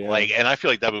movie. Yeah. And I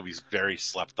feel like that movie's very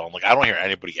slept on. I don't hear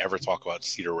anybody ever talk about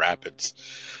Cedar Rapids,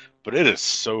 but it is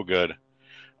so good.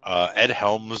 Ed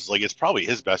Helms, it's probably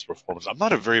his best performance. I'm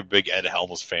not a very big Ed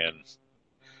Helms fan.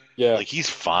 Yeah. He's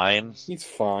fine. He's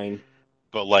fine.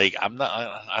 But I'm not.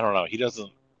 I don't know. He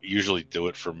doesn't usually do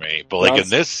it for me. But in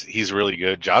this, he's really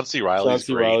good. John C.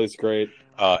 Reilly's great.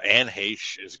 Anne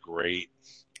Heche is great.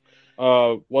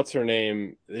 What's her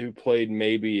name? Who played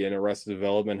Maybe in Arrested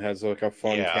Development has a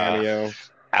fun cameo.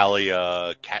 Ali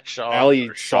Catshaw. Ali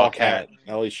Shawkat.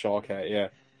 Ali Shawkat. Yeah.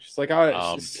 She's like,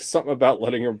 it's just something about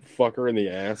letting her fuck her in the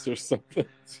ass or something.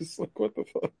 It's just what the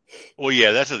fuck. Well,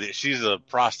 yeah, she's a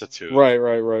prostitute.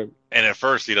 Right. And at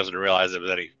first he doesn't realize it, but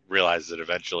then he realizes it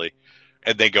eventually.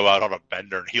 And they go out on a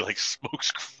bender and he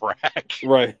smokes crack.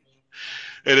 Right.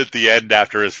 And at the end,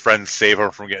 after his friends save him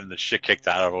from getting the shit kicked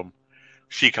out of him,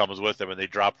 she comes with him and they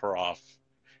drop her off.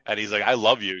 And he's like, I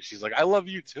love you. She's like, I love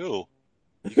you too.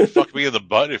 You can fuck me in the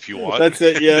butt if you want. That's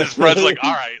it, yeah. His friend's like,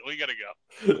 all right, we gotta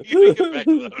go. You can get back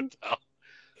to the hotel.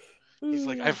 He's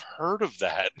like, I've heard of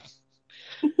that.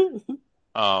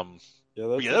 That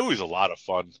movie's a lot of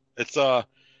fun. It's the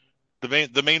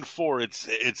main four.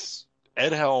 It's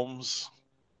Ed Helms,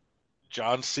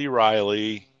 John C.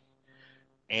 Reilly,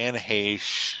 Anne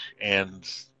Heche, and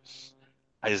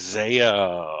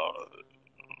Isaiah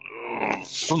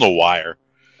from The Wire.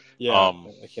 Yeah,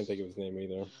 I can't think of his name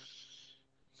either.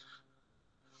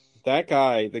 That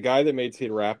guy, the guy that made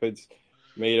Cedar Rapids,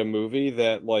 made a movie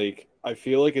that I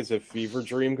feel like is a fever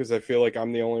dream because I feel like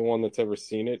I'm the only one that's ever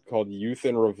seen it, called Youth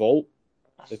in Revolt.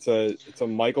 It's a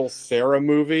Michael Cera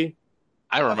movie.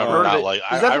 I remember not like.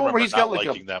 Is that I the one where he's got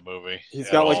liking that movie.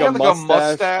 He's got a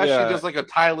mustache. Yeah. He does a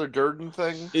Tyler Durden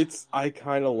thing. I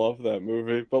kind of love that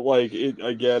movie, but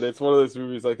it's one of those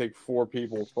movies I think 4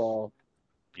 people saw.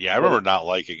 Yeah, I remember not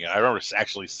liking it. I remember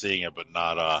actually seeing it, but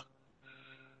not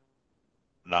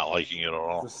liking it at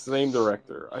all. The same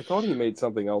director. I thought he made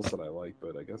something else that I liked,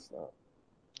 but I guess not.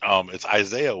 It's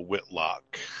Isaiah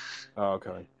Whitlock. Oh,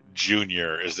 okay.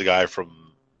 Jr. is the guy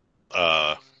from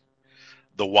The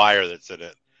Wire that's in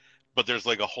it. But there's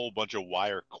a whole bunch of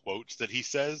Wire quotes that he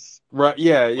says. Right,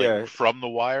 yeah. From The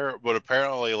Wire, but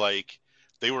apparently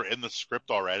they were in the script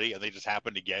already and they just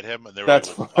happened to get him and they were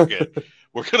fuck it.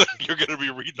 You're gonna be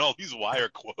reading all these Wire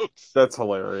quotes. That's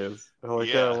hilarious.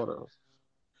 Yeah, whatever.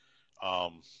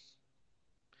 But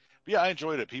yeah, I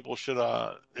enjoyed it. People should,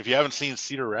 if you haven't seen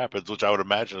Cedar Rapids, which I would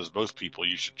imagine is most people,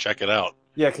 you should check it out.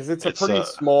 Yeah, because it's a pretty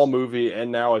small movie,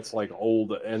 and now it's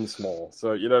old and small.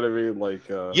 So you know what I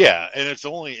mean? Yeah, and it's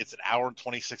an hour and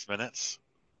 26 minutes.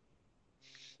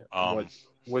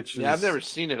 Which is... I've never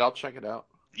seen it. I'll check it out.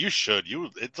 You should.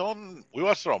 It's on. We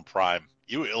watched it on Prime.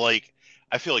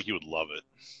 I feel like you would love it.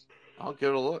 I'll give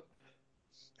it a look.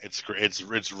 It's great.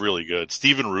 It's really good.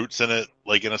 Stephen Root's in it,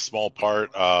 in a small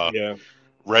part. Yeah.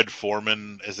 Red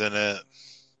Foreman is in it.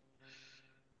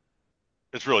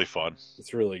 It's really fun.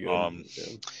 It's really good.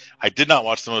 I did not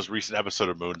watch the most recent episode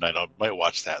of Moon Knight. I might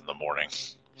watch that in the morning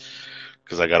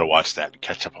because I got to watch that and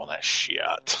catch up on that shit.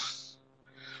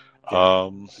 I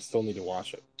still need to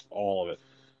watch it, all of it.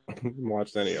 I haven't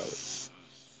watched any of it.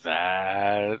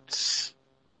 That's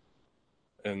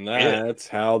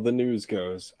how the news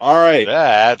goes. All right.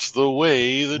 That's the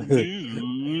way the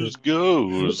news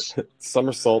goes.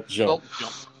 Somersault jump.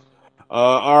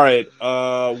 All right.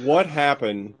 What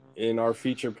happened in our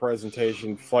feature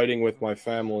presentation, Fighting with My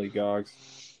Family, Gogs?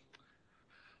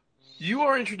 You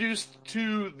are introduced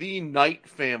to the Knight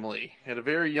family at a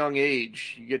very young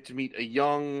age. You get to meet a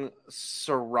young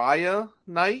Soraya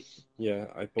Knight. Yeah,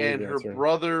 I believe and her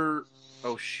brother.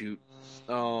 Oh shoot,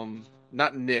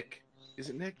 not Nick. Is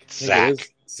it Nick?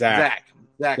 Zach. Zach.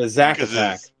 The Zach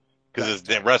attack. Because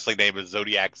his wrestling name is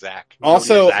Zodiac Zach.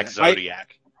 Also, Zach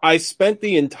Zodiac. I spent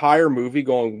the entire movie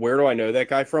going, where do I know that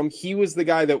guy from? He was the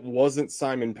guy that wasn't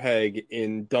Simon Pegg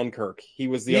in Dunkirk. He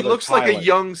was the other looks pilot. like a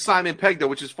young Simon Pegg, though,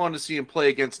 which is fun to see him play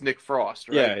against Nick Frost,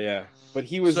 right? Yeah. But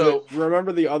he was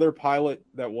remember the other pilot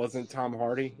that wasn't Tom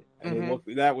Hardy? And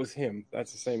that was him.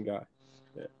 That's the same guy.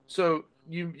 Yeah. So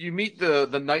you meet the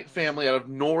Knight family out of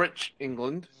Norwich,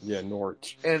 England. Yeah,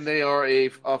 Norwich. And they are a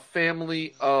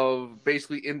family of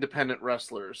basically independent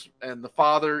wrestlers. And the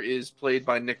father is played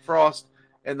by Nick Frost.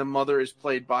 And the mother is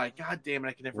played by, God damn it,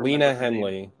 I can never remember. Lena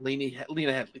Henley.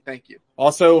 Lena Henley, thank you.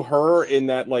 Also, her in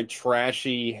that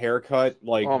trashy haircut,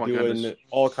 doing goodness.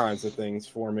 all kinds of things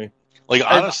for me.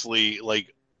 Honestly,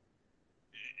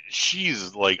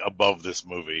 she's above this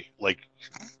movie. Her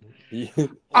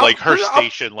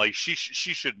station, she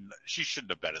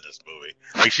shouldn't have been in this movie.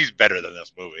 She's better than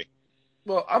this movie.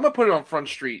 Well, I'm gonna put it on Front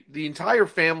Street. The entire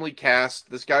family cast,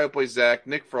 this guy who plays Zach,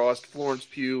 Nick Frost, Florence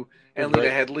Pugh, and They're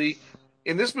Lena great. Headey,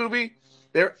 in this movie,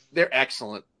 they're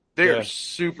excellent. They're Yeah.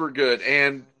 super good.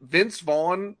 And Vince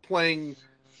Vaughn playing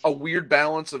a weird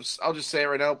balance of, I'll just say it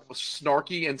right now,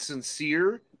 snarky and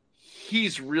sincere.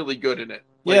 He's really good in it.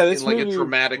 Yeah, In like a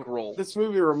dramatic role. This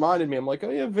movie reminded me. I'm like, oh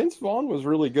yeah, Vince Vaughn was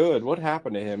really good. What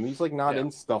happened to him? He's like not Yeah.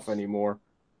 in stuff anymore.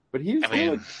 But he was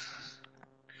good.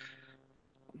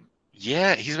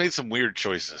 Yeah, he's made some weird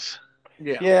choices.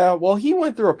 Yeah, well, he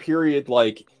went through a period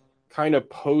like kind of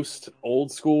post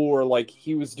old school where like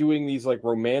he was doing these like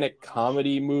romantic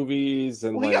comedy movies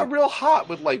and Well, he like got real hot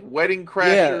with like Wedding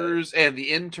Crashers and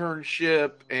The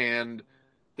Internship, and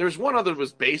there's one other that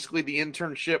was basically The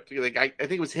Internship. Like I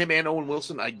think it was him and Owen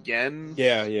Wilson again.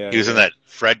 yeah. He was in that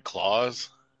Fred Claus.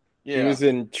 Yeah. He was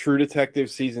in True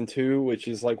Detective season 2, which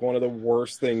is like one of the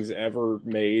worst things ever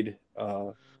made.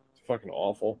 It's fucking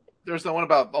awful. There's the one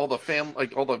about all the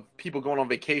like all the people going on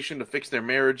vacation to fix their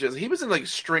marriages. He was in like a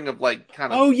string of like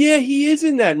kind of. Oh yeah, he is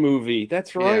in that movie.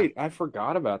 That's right. I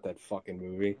forgot about that fucking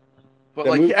movie. But That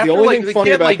like movie, after, the only like, thing he funny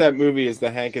had, about like, that movie is the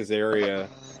Hank Azaria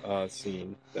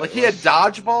scene. Like he had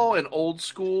Dodgeball and Old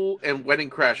School and Wedding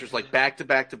Crashers like back to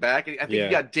back to back. I think he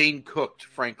got Dane cooked.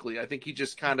 Frankly, I think he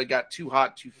just kind of got too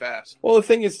hot too fast. Well, the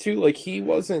thing is too, like he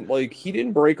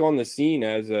didn't break on the scene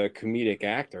as a comedic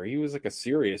actor. He was like a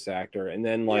serious actor, and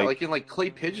then like in like Clay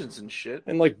Pigeons and shit.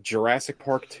 And like Jurassic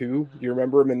Park 2, do you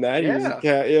remember him in that? Yeah. He was a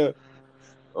cat. Yeah,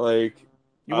 like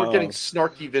you weren't getting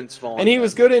snarky Vince Vaughn. And he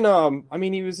was good in I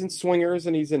mean, he was in Swingers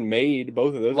and he's in Maid.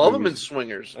 Both of those. Love movies. him in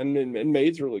Swingers, and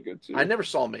Maid's really good too. I never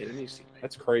saw Maid. I need to see Maid.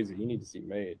 That's crazy. You need to see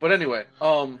Maid. But anyway,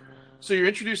 so you're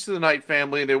introduced to the Knight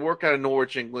family, and they work out of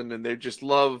Norwich, England, and they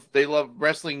love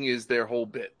wrestling is their whole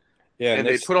bit. Yeah, and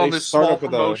they put on this start small up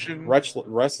with promotion a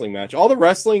wrestling match. All the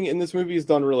wrestling in this movie is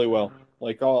done really well.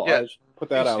 Like, I'll put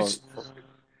that out.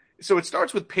 So it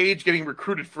starts with Paige getting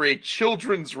recruited for a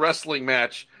children's wrestling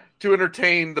match to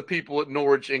entertain the people at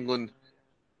Norwich, England.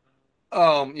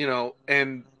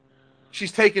 And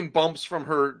she's taking bumps from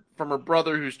her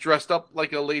brother, who's dressed up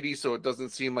like a lady, so it doesn't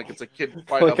seem like it's a kid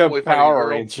fighting like a a boy Power girl.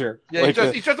 Ranger. Yeah, like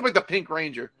he's dressed up like the Pink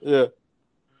Ranger. Yeah.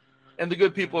 And the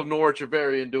good people of Norwich are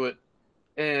very into it.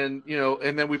 And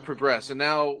and then we progress, and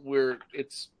now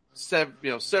it's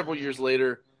several years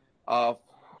later.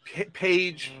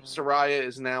 Paige Saraya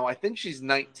is now, I think she's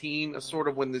 19, sort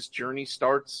of when this journey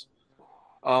starts.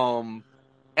 And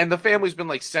the family's been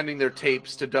like sending their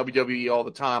tapes to WWE all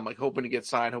the time, like hoping to get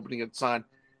signed.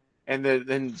 And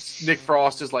then Nick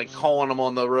Frost is like calling them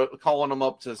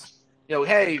up to,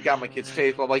 hey, you got my kid's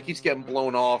tape. But like he's getting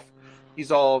blown off.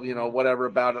 He's all whatever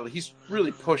about it. He's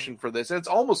really pushing for this, and it's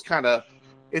almost kind of,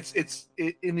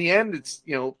 in the end, it's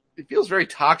it feels very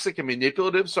toxic and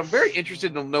manipulative. So I'm very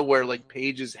interested to know where like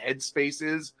Paige's headspace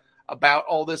is about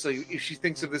all this. Like, if she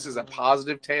thinks of this as a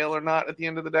positive tale or not at the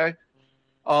end of the day.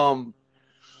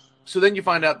 So then you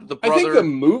find out that the brother. I think the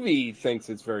movie thinks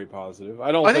it's very positive.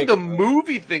 I think the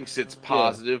movie thinks it's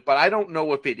positive, but I don't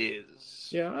know if it is.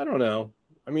 Yeah, I don't know.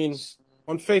 I mean,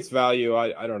 on face value,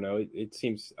 I don't know. It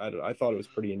seems I thought it was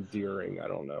pretty endearing. I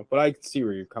don't know, but I see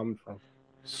where you're coming from.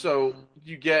 So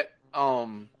you get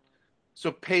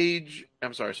so Paige,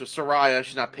 I'm sorry, so Saraya,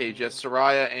 she's not Paige yet.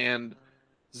 Saraya and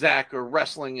Zach are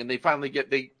wrestling, and they finally get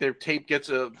their tape gets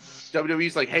a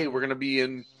WWE's like, hey, we're gonna be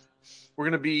in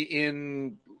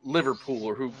Liverpool,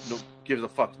 or who gives a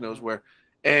fuck knows where,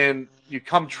 and you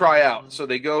come try out. So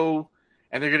they go,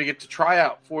 and they're gonna get to try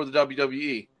out for the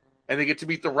WWE, and they get to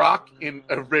meet The Rock in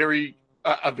a very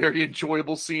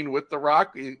enjoyable scene with The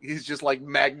Rock. He's just like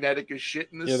magnetic as shit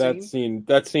in this scene.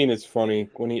 That scene is funny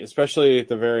when he, especially at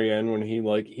the very end, when he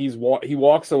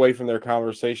walks away from their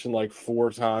conversation like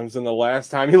 4 times, and the last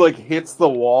time he like hits the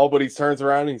wall, but he turns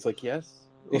around and he's like, yes.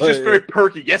 He's just very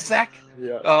perky. Yes, Zach.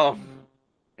 Yeah.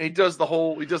 And he does the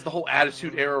whole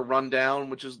Attitude Era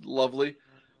rundown, which is lovely.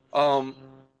 And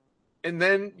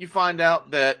then you find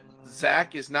out that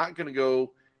Zach is not going to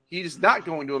go. He's not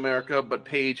going to America, but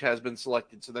Paige has been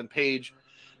selected. So then Paige,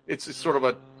 it's sort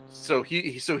of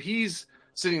he's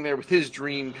sitting there with his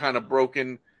dream kind of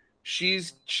broken.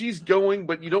 She's going,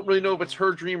 but you don't really know if it's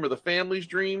her dream or the family's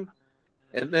dream.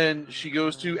 And then she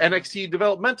goes to NXT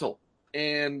Developmental,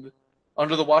 and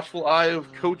under the watchful eye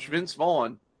of Coach Vince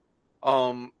Vaughn.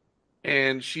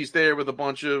 And she's there with a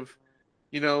bunch of,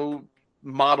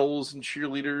 models and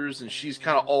cheerleaders, and she's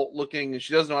kind of alt looking, and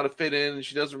she doesn't know how to fit in, and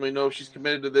she doesn't really know if she's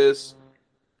committed to this.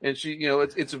 And she,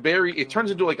 it turns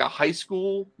into like a high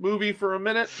school movie for a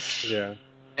minute. Yeah.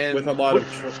 And with a lot of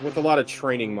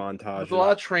training montages. With a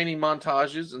lot of training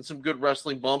montages and some good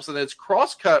wrestling bumps, and then it's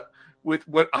cross cut with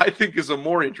what I think is a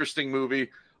more interesting movie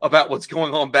about what's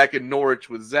going on back in Norwich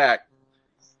with Zach.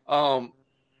 Then,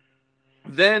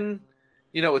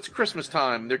 it's Christmas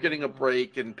time. They're getting a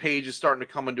break, and Paige is starting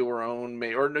to come into her own.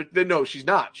 No, she's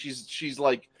not. She's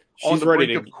like on the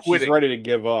brink of quitting. She's ready to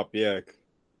give up. Yeah.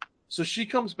 So she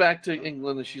comes back to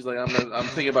England, and she's like, I'm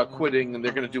thinking about quitting, and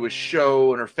they're going to do a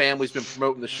show, and her family's been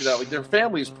promoting the shit out. Like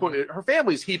her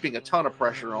family's heaping a ton of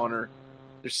pressure on her.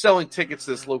 They're selling tickets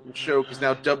to this local show because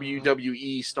now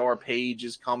WWE star Paige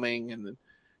is coming, and then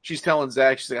she's telling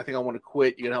Zach, she's like, I think I want to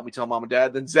quit. You can help me tell mom and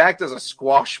dad. Then Zach does a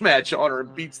squash match on her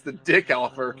and beats the dick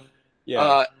off her.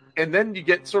 Yeah. And then you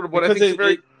get sort of what because I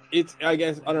think it's I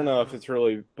guess, I don't know if it's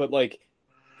really, but like,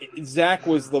 Zach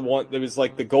was the one that was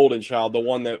like the golden child, the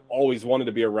one that always wanted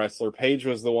to be a wrestler. Paige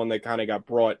was the one that kind of got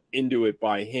brought into it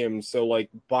by him. So like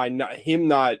by him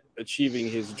not achieving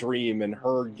his dream and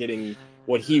her getting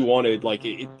what he wanted, like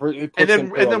it and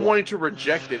then wanting to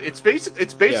reject it. It's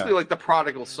basically like the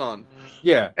prodigal son.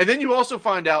 Yeah. And then you also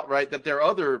find out, right, that their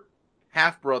other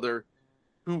half brother,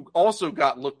 who also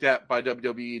got looked at by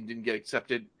WWE and didn't get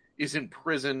accepted, is in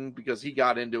prison because he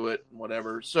got into it and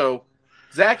whatever. So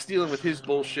Zach's dealing with his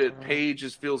bullshit.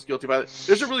 Paige feels guilty about it.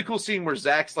 There's a really cool scene where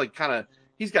Zach's like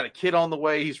he's got a kid on the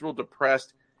way. He's real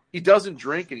depressed. He doesn't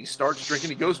drink and he starts drinking.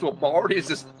 He goes to a bar and he has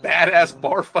this badass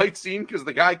bar fight scene because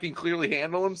the guy can clearly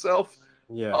handle himself.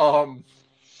 Yeah.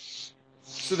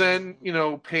 So then,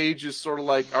 Paige is sort of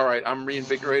like, all right, I'm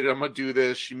reinvigorated. I'm going to do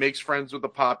this. She makes friends with the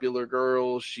popular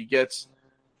girls. She gets,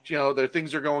 their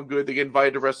things are going good. They get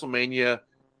invited to WrestleMania.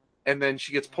 And then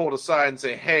she gets pulled aside and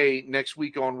say, hey, next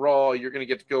week on Raw, you're going to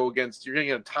get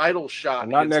a title shot.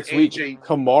 Not next week,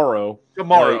 tomorrow.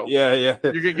 Tomorrow. Yeah. You're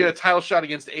going to get a title shot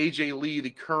against AJ Lee, the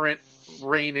current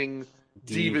reigning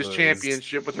Divas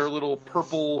Championship with her little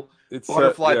purple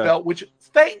butterfly belt, which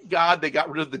thank God they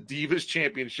got rid of the Divas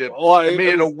Championship and made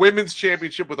it a women's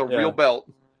championship with a real belt.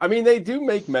 I mean, they do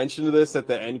make mention of this at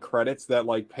the end credits that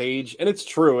like Paige, and it's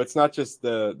true, it's not just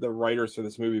the writers for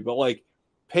this movie, but like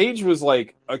Paige was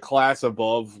like a class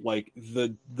above like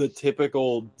the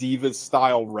typical Divas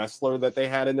style wrestler that they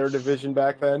had in their division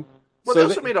back then. Well, they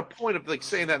also made a point of like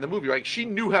saying that in the movie. Like she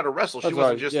knew how to wrestle. She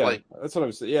wasn't just like. That's what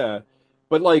I'm saying. Yeah,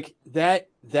 but like that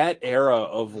era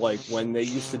of like when they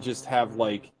used to just have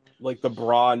like the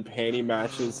bra and panty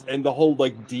matches and the whole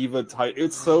like diva type.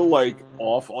 It's so like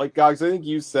awful. Like guys, I think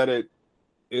you said it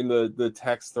in the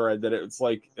text thread that it's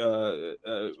like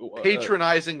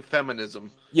patronizing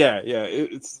feminism. Yeah,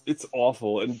 it's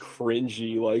awful and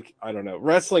cringy. Like I don't know,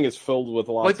 wrestling is filled with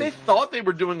lots. Like they thought they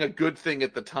were doing a good thing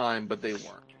at the time, but they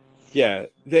weren't. Yeah,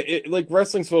 like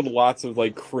wrestling's filled with lots of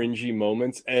like cringy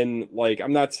moments, and like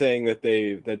I'm not saying that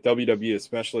WWE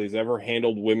especially has ever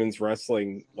handled women's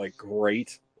wrestling like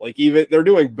great. Like even they're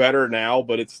doing better now,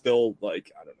 but it's still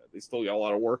like I don't know, they still got a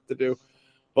lot of work to do.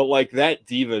 But like that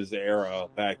Divas era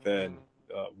back then,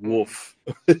 woof,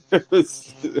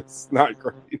 it's not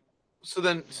great. So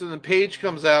then Paige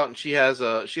comes out and she has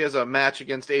a match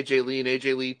against AJ Lee, and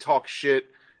AJ Lee talks shit,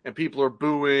 and people are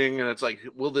booing, and it's like,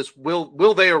 will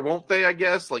they or won't they? I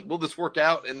guess like, will this work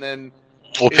out? And then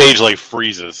Paige like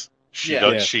freezes. She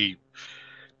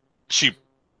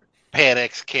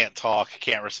panics, can't talk,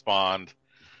 can't respond.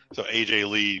 So AJ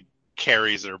Lee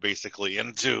carries her basically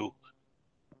into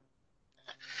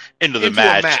the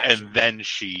match, and then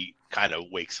she kind of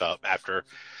wakes up after.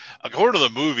 According to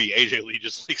the movie, AJ Lee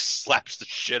just like slaps the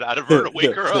shit out of her to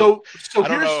wake her up. So I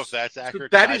don't know if that's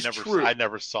accurate. That is true. I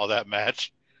never saw that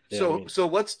match. Let's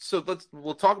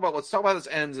talk about this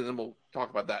ends, and then we'll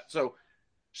talk about that.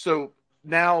 So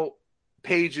now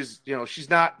Paige is, she's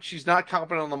not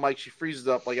confident on the mic. She freezes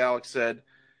up, like Alex said.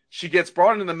 She gets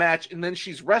brought into the match, and then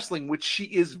she's wrestling, which she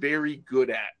is very good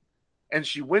at, and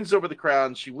she wins over the crowd,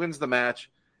 and she wins the match.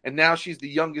 And now she's the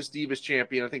youngest Divas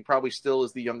champion. I think probably still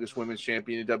is the youngest women's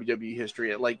champion in WWE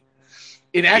history.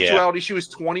 In actuality, she was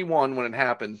 21 when it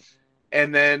happened.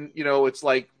 And then, it's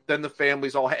like, then the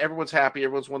family's everyone's happy.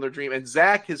 Everyone's won their dream. And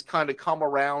Zach has kind of come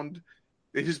around.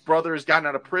 His brother has gotten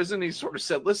out of prison. He sort of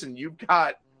said, listen, you've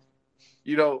got,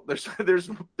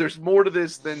 there's more to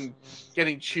this than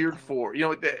getting cheered for.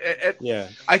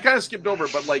 I kind of skipped over,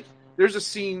 but like, there's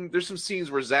some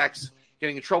scenes where Zach's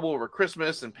getting in trouble over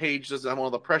Christmas, and Paige doesn't have all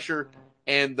the pressure,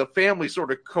 and the family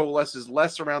sort of coalesces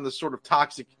less around this sort of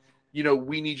toxic,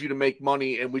 we need you to make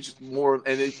money, and we just more,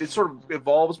 and it sort of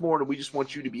evolves more, and we just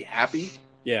want you to be happy.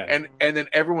 Yeah. And then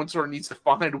everyone sort of needs to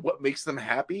find what makes them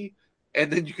happy,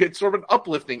 and then you get sort of an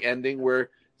uplifting ending where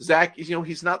Zach,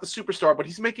 he's not the superstar, but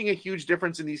he's making a huge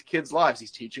difference in these kids' lives. He's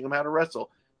teaching them how to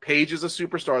wrestle. Paige is a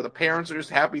superstar. The parents are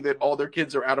just happy that all their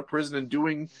kids are out of prison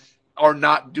and are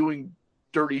not doing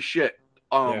dirty shit.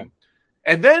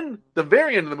 And then the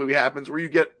very end of the movie happens where you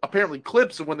get apparently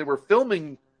clips of when they were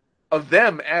filming of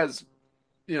them as,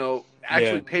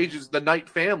 actually Paige's The Knight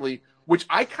family, which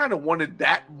I kind of wanted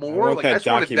that more. I just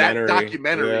wanted that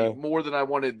documentary more than I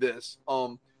wanted this.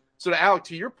 So to Alec,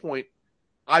 to your point,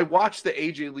 I watched the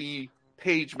AJ Lee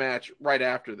Paige match right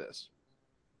after this.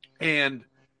 And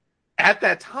at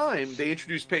that time, they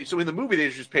introduced Paige. So in the movie, they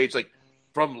introduced Paige like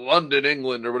from London,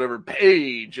 England, or whatever,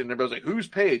 Paige. And everybody was like, who's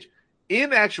Paige?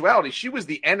 In actuality, she was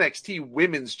the NXT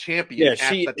Women's Champion at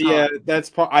the time. Yeah, that's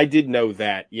part. I did know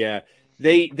that. Yeah,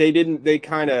 they didn't. They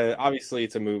kind of obviously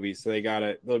it's a movie, so they got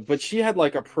it. But she had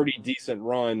like a pretty decent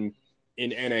run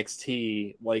in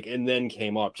NXT, like, and then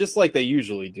came up just like they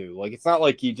usually do. Like, it's not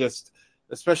like you just,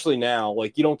 especially now,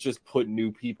 like you don't just put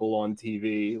new people on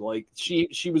TV. Like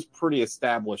she was pretty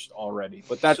established already,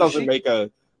 but that doesn't make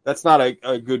that's not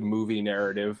a good movie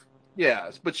narrative.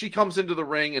 Yeah, but she comes into the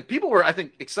ring, and people were, I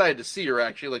think, excited to see her,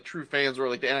 actually. Like, true fans were,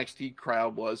 like, the NXT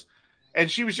crowd was.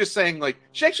 And she was just saying, like,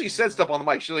 she actually said stuff on the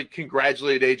mic. She, like,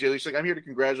 congratulated AJ Lee. She's like, I'm here to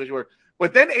congratulate you.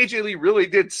 But then AJ Lee really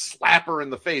did slap her in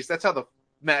the face. That's how the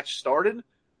match started.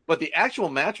 But the actual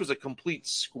match was a complete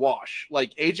squash.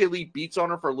 Like, AJ Lee beats on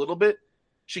her for a little bit.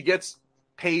 She gets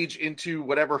Paige into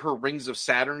whatever her Rings of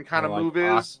Saturn kind of move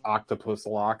is. Octopus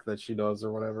lock that she does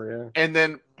or whatever, yeah. And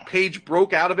then Paige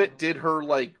broke out of it, did her,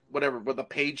 like, whatever, but the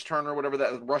Paige turn or whatever,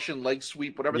 that Russian leg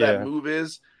sweep, whatever that move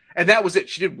is. And that was it.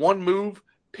 She did one move,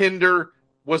 pinned her,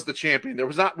 was the champion. There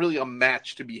was not really a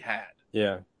match to be had.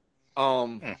 Yeah.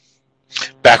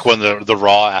 Back when the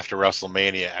Raw after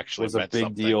WrestleMania actually was a big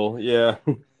something. deal. Yeah.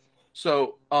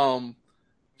 So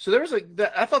there was like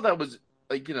that. I thought that was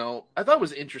like, I thought it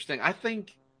was interesting. We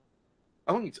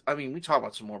talk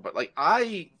about some more, but like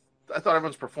I thought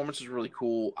everyone's performance was really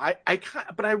cool.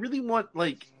 But I really want,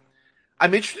 like,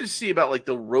 I'm interested to see about like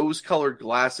the rose-colored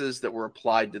glasses that were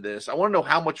applied to this. I want to know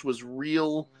how much was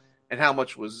real and how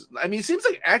much was. I mean, it seems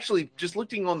like actually just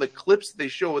looking on the clips that they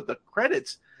show with the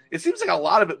credits, it seems like a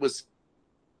lot of it was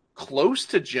close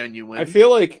to genuine. I feel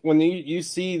like when you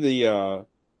see the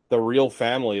real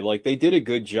family, like they did a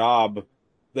good job.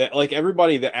 That like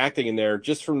everybody the acting in there,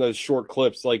 just from those short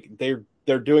clips, like they're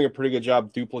doing a pretty good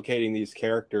job duplicating these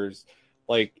characters,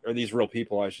 like, or these real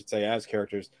people, I should say, as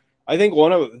characters. I think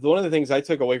one of the things I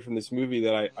took away from this movie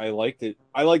that I liked it.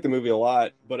 I liked the movie a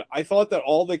lot, but I thought that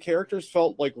all the characters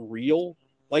felt like real.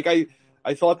 Like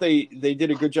I thought they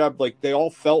did a good job. Like they all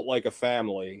felt like a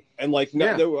family, and like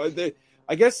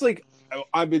I guess like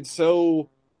I've been so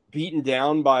beaten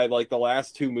down by like the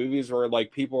last two movies where like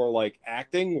people are like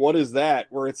acting. What is that?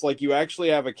 Where it's like you actually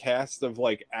have a cast of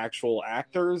like actual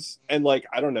actors, and like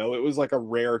I don't know, it was like a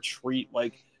rare treat.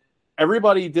 Like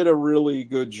everybody did a really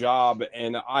good job,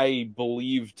 and I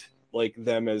believed like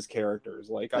them as characters.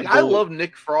 Like I love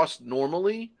Nick Frost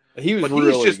normally. He was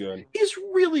really good. He's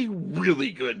really,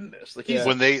 really good in this. Like he's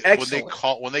when they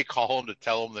call him to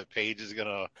tell him that Paige is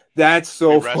gonna that's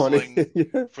so be funny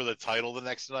for the title the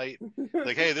next night.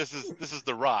 Like, hey, this is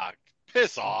The Rock.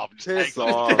 Piss off. Piss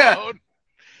off.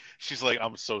 She's like,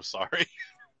 I'm so sorry.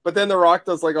 But then The Rock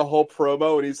does like a whole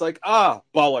promo, and he's like,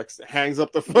 bollocks, hangs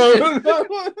up the phone.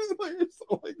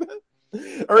 Like that.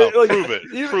 Or, like,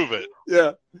 prove it.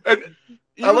 Yeah. And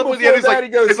I love when the end like, he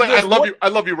goes, I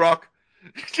love you, Rock.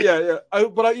 Yeah.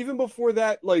 Even before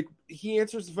that, like, he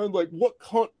answers the phone like, what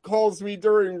cunt calls me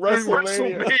during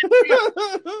WrestleMania?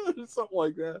 Something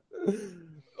like that.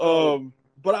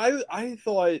 But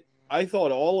I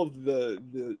thought all of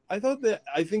I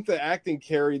think the acting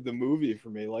carried the movie for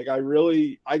me. Like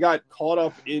I got caught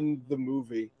up in the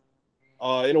movie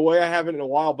in a way I haven't in a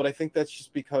while, but I think that's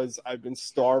just because I've been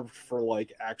starved for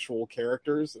like actual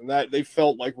characters, and that they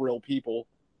felt like real people.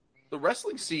 The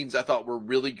wrestling scenes I thought were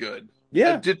really good.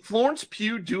 Yeah. Did Florence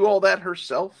Pugh do all that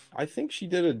herself? I think she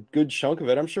did a good chunk of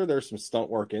it. I'm sure there's some stunt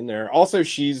work in there. Also,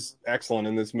 she's excellent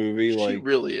in this movie. She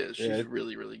really is. She's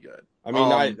really, really good. I mean,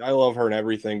 I love her and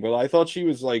everything, but I thought she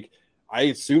was like, I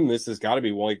assume this has got to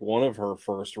be like one of her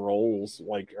first roles,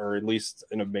 like, or at least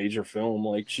in a major film.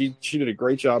 Like she did a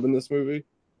great job in this movie.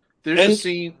 There's a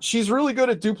scene. She's really good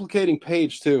at duplicating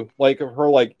Paige too, like her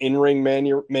like in-ring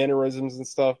mannerisms and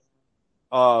stuff.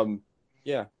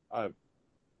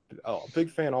 Big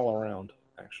fan all around,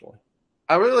 actually.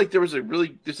 I really like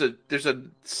there's a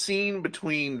scene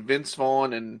between Vince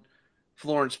Vaughn and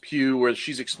Florence Pugh where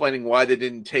she's explaining why they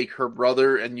didn't take her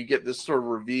brother, and you get this sort of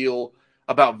reveal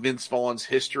about Vince Vaughn's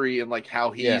history and like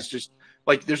how he's just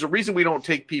like, there's a reason we don't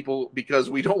take people because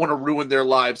we don't want to ruin their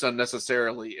lives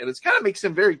unnecessarily, and it kind of makes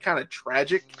him very kind of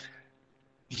tragic.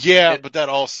 Yeah, but that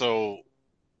also,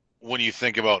 when you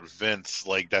think about Vince,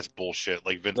 like, that's bullshit.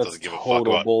 Like, Vince doesn't give a fuck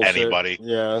about anybody.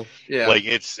 Yeah. Like,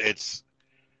 it's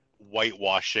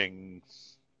whitewashing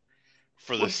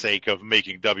for the sake of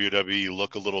making WWE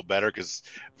look a little better, because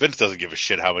Vince doesn't give a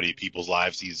shit how many people's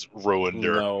lives he's ruined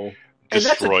or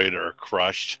destroyed or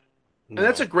crushed. And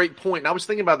that's a great point. And I was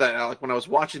thinking about that, Alec, when I was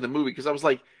watching the movie, because I was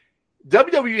like,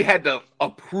 WWE had to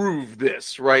approve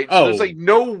this, right? So there's like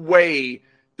no way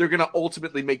they're going to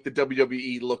ultimately make the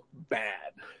WWE look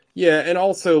bad. Yeah, and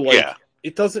also, like,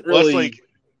 it doesn't really... Plus, like,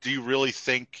 do you really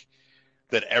think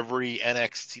that every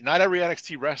NXT, not every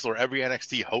NXT wrestler, every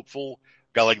NXT hopeful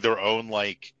got like their own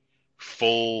like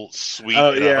full suite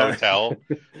in a hotel?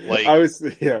 Like,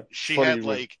 she had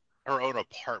like her own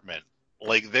apartment.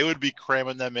 Like, they would be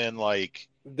cramming them in like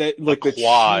a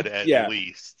quad at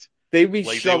least. They'd be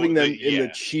like, shoving them in the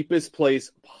cheapest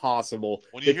place possible.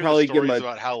 When you hear the stories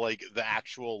about how like the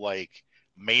actual like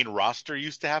main roster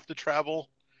used to have to travel.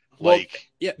 Like,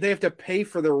 they have to pay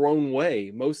for their own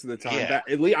way most of the time.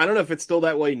 At least, I don't know if it's still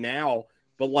that way now,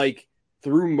 but like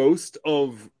through most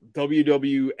of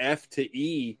WWF to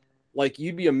E, like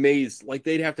you'd be amazed. Like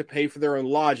they'd have to pay for their own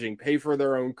lodging, pay for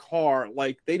their own car.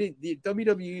 Like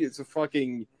WWE is a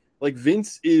fucking, like,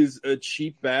 Vince is a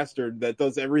cheap bastard that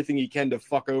does everything he can to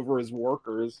fuck over his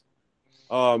workers.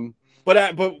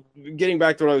 But getting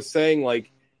back to what I was saying,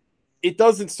 like, it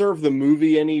doesn't serve the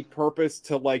movie any purpose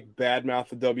to like badmouth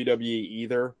the WWE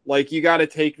either. Like, you got to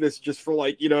take this just for,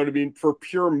 like, you know what I mean, for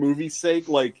pure movie sake.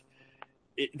 Like,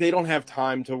 they don't have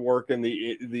time to work in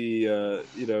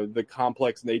the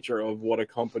complex nature of what a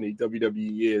company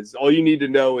WWE is. All you need to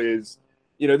know is,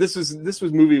 you know, this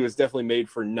movie was definitely made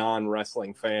for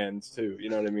non-wrestling fans too. You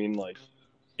know what I mean? Like,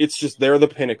 it's just, they're the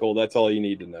pinnacle. That's all you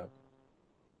need to know.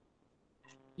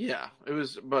 Yeah, it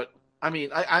was. But I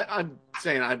mean, I'm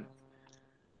saying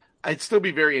I'd still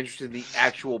be very interested in the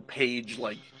actual Paige,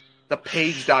 like the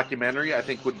Paige documentary. I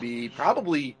think would be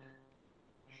probably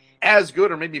as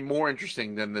good or maybe more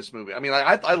interesting than this movie. I mean,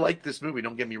 I like this movie.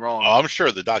 Don't get me wrong. Oh, I'm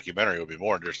sure the documentary would be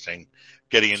more interesting,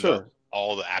 getting into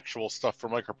all the actual stuff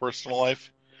from like her personal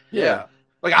life. Yeah.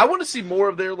 Like, I want to see more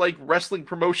of their like wrestling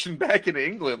promotion back in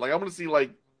England. Like, I want to see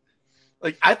like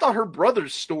I thought her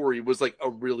brother's story was like a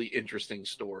really interesting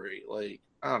story. Like,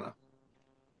 I don't know.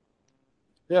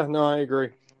 Yeah, no, I agree.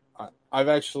 I've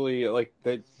actually, like,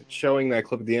 showing that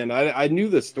clip at the end, I knew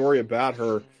the story about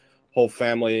her whole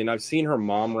family, and I've seen her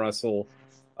mom wrestle,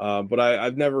 but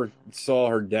I've never saw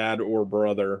her dad or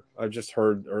brother. I've just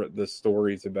heard the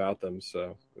stories about them,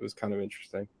 so it was kind of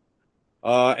interesting.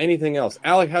 Anything else?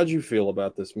 Alec, how'd you feel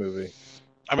about this movie?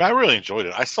 I mean, I really enjoyed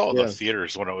it. I saw it in the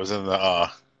theaters when it was in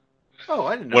the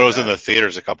I didn't know when it was in the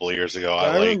theaters a couple of years ago.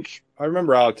 Yeah, I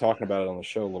remember Alec talking about it on the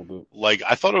show a little bit. Like,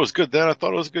 I thought it was good then. I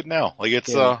thought it was good now. Like, it's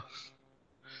a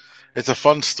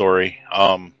fun story.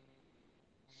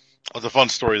 It's a fun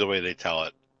story the way they tell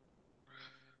it.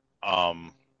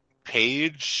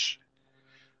 Paige,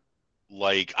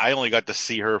 like, I only got to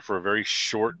see her for a very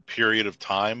short period of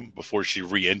time before she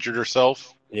re-injured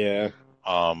herself. Yeah.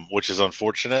 Which is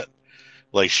unfortunate.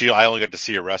 Like, I only got to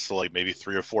see her wrestle like maybe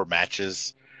 3 or 4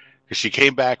 matches because she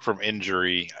came back from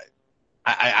injury.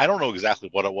 I don't know exactly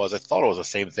what it was. I thought it was the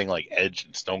same thing like Edge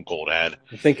and Stone Cold had.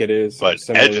 I think it is. But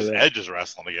Edge is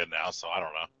wrestling again now, so I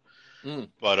don't know.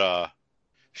 But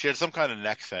she had some kind of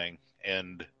neck thing,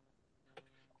 and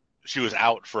she was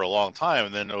out for a long time,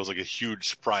 and then it was like a huge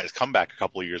surprise comeback a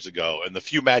couple of years ago. And the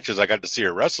few matches I got to see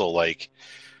her wrestle, like,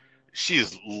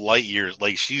 she's light years.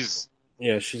 Like, she's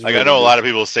like, really, I know a lot of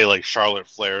people say like Charlotte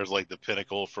Flair is like the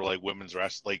pinnacle for like women's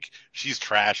wrestling. Like, she's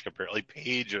trash compared. Like,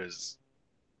 Paige is,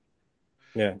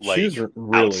 like, she's really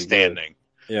outstanding.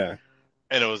 Good. Yeah,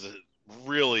 and it was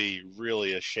really,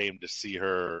 really a shame to see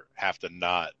her have to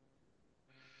not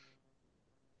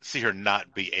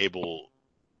be able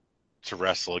to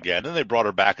wrestle again. And they brought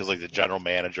her back as like the general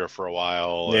manager for a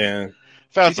while. Yeah,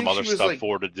 found some other stuff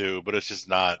for her to do, but it's just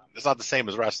not. It's not the same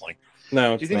as wrestling.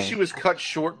 No. Do you think she was cut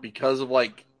short because of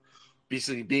like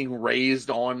basically being raised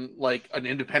on like an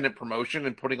independent promotion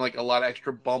and putting like a lot of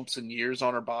extra bumps and years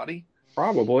on her body?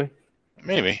 Probably.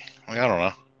 Maybe. Like, I don't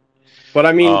know. But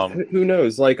I mean, who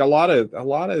knows? Like a lot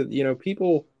of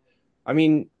people. I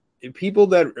mean, people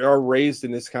that are raised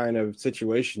in this kind of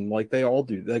situation, like they all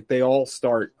do. Like they all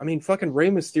start. I mean, fucking Rey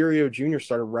Mysterio Jr.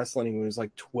 started wrestling when he was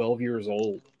like 12 years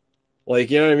old. Like,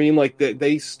 you know what I mean? Like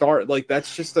they start. Like,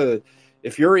 that's just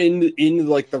if you're in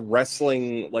like the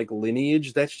wrestling like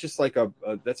lineage, that's just like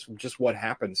that's just what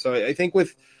happens. So I think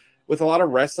with a lot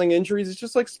of wrestling injuries, it's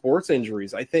just like sports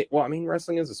injuries. I think. Well, I mean,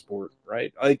 wrestling is a sport,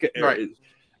 right? Like, right.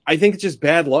 I think it's just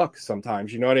bad luck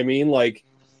sometimes. You know what I mean? Like,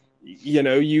 you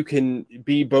know, you can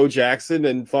be Bo Jackson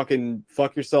and fucking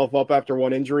fuck yourself up after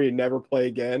one injury and never play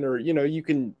again, or, you know, you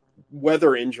can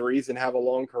weather injuries and have a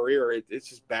long career. It's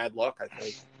just bad luck, I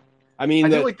think. I mean, I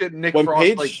do like that Nick when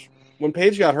Frost when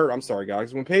Paige got hurt, I'm sorry,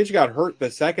 guys. When Paige got hurt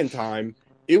the second time,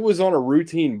 it was on a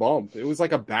routine bump. It was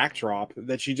like a backdrop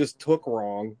that she just took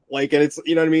wrong. Like, and it's,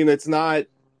 you know what I mean? It's not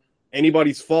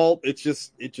anybody's fault. It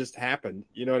just happened.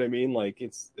 You know what I mean? Like,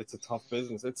 it's a tough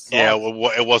business. It sucks. Yeah,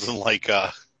 well, it wasn't like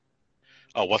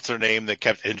what's her name that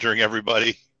kept injuring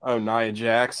everybody? Oh, Nia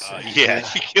Jax. Yeah.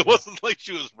 It wasn't like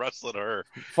she was wrestling her.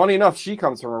 Funny enough, she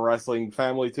comes from a wrestling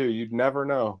family too. You'd never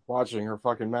know watching her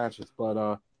fucking matches.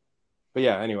 But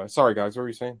yeah. Anyway, sorry guys. What were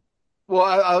you saying? Well,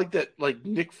 I like that. Like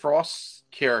Nick Frost's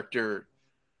character,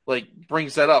 like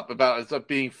brings that up about it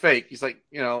being fake. He's like,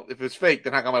 you know, if it's fake,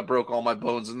 then how come I broke all my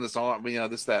bones in this arm? You know,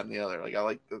 this, that, and the other. Like I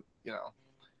like the, you know,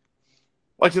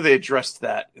 like that they addressed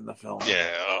that in the film.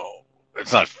 Yeah,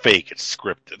 it's not fake. It's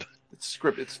scripted. It's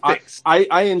scripted. It's fixed.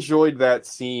 I enjoyed that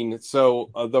scene. So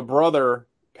the brother,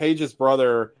 Paige's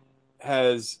brother,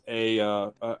 has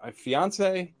a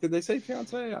fiance. Did they say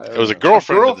fiance? It was a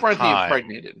girlfriend. Girlfriend he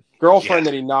impregnated. Girlfriend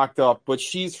that he knocked up, but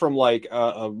she's from like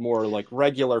a more like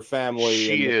regular family.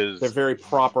 She is. They're very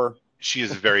proper. She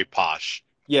is very posh.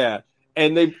 Yeah.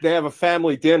 And they have a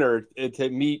family dinner to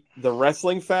meet the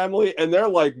wrestling family, and they're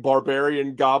like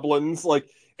barbarian goblins. Like,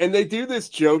 and they do this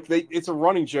joke. It's a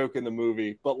running joke in the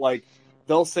movie, but like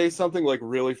they'll say something like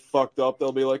really fucked up.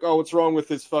 They'll be like, "Oh, what's wrong with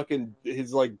his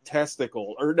like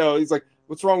testicle?" Or no, he's like,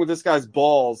 "What's wrong with this guy's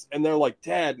balls?" And they're like,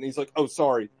 "Dad," and he's like, "Oh,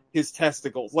 sorry, his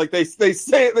testicles." Like they say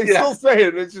it. They still say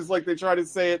it. It's just like they try to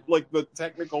say it like the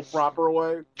technical proper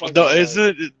way. No,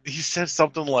 isn't it? He said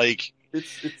something like.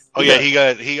 He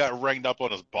got ringed up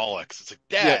on his bollocks. It's like,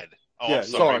 Dad. Yeah. Oh, I'm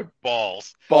sorry.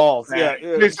 Balls. Yeah.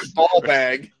 It's a ball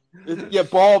bag.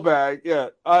 Ball bag. Yeah.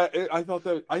 I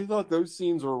thought those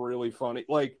scenes were really funny.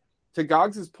 Like, to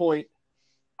Gogs's point,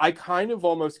 I kind of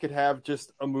almost could have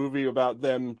just a movie about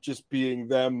them just being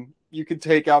them. You could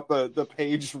take out the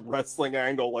Paige wrestling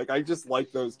angle. Like, I just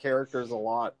like those characters a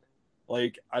lot.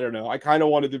 Like, I don't know. I kind of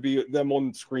wanted to be them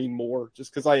on screen more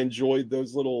just because I enjoyed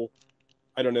those little,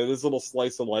 I don't know, those little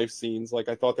slice of life scenes. Like,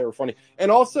 I thought they were funny. And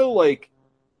also, like,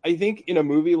 I think in a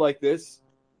movie like this,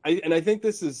 I think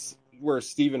this is where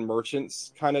Stephen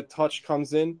Merchant's kind of touch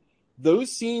comes in.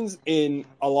 Those scenes in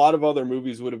a lot of other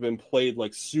movies would have been played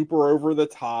like super over the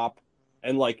top,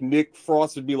 and like Nick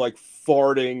Frost would be like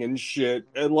farting and shit,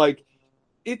 and like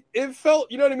it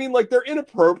felt, you know what I mean? Like they're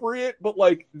inappropriate, but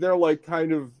like they're like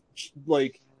kind of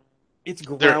like it's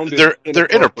grounded. They're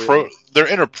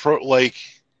inappropriate. Like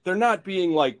they're not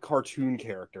being like cartoon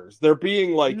characters. They're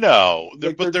being like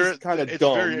but they're kind of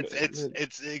dumb.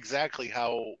 It's exactly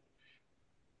how,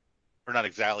 or not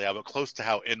exactly how, but close to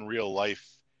how in real life.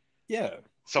 Yeah,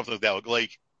 something like that.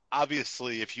 Like,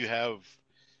 obviously, if you have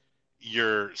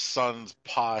your son's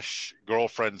posh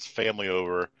girlfriend's family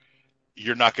over,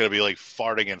 you're not going to be like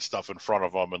farting and stuff in front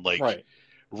of them and like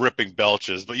ripping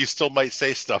belches, but you still might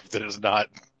say stuff that is not.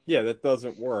 Yeah, that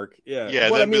doesn't work. Yeah.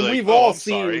 Well, I mean, like,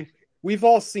 we've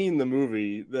all seen the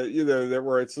movie that, you know, that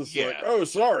where it's just like, oh,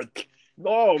 sorry,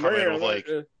 oh man, with, like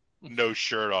no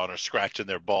shirt on or scratching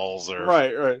their balls or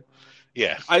right.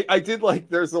 Yeah, I did like.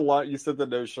 There's a line, you said the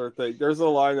no shirt thing. There's a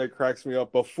line that cracks me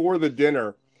up before the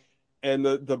dinner, and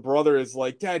the brother is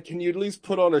like, "Dad, can you at least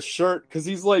put on a shirt?" Because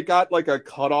he's like got like a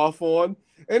cutoff on,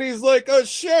 and he's like, "A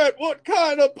shirt? What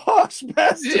kind of posh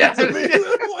bastard?" Yeah.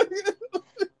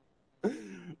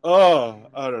 Oh,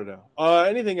 I don't know.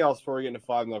 Anything else before we get into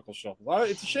Five Knuckle Shuffle?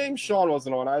 It's a shame Sean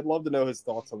wasn't on. I'd love to know his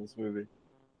thoughts on this movie.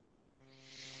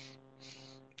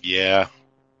 Yeah,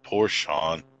 poor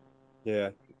Sean. Yeah.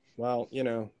 Well, you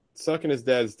know, sucking his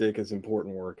dad's dick is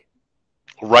important work.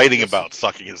 Writing about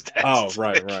sucking his dad's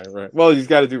dick. Right. Well, he's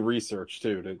got to do research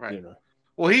too, you know.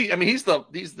 Well, he's the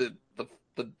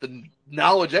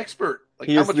knowledge expert. Like,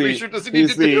 how much research does he need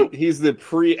to do? He's the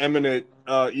preeminent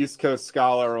East Coast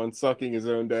scholar on sucking his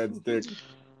own dad's dick.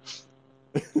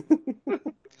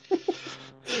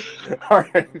 All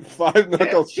right, Five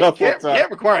Knuckle Shuffle time. Can't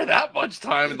require that much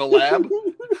time in the lab.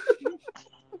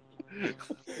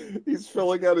 He's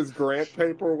filling out his grant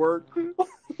paperwork.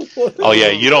 Oh yeah,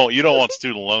 you don't want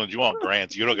student loans. You want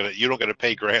grants. You don't get to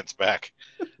pay grants back.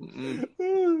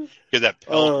 Get that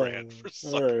Pell Grant for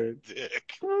sucking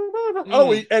dick. Oh,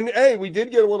 we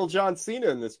did get a little John Cena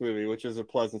in this movie, which is a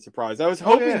pleasant surprise. I was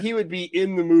hoping he would be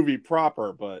in the movie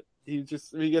proper, but we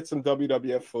get some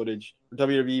WWE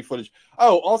footage.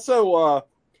 Oh, also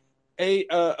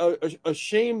a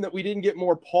shame that we didn't get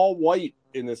more Paul White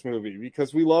in this movie,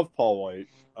 because we love Paul White.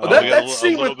 That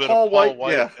scene with Paul White,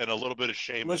 and a little bit of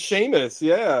Sheamus. Sheamus,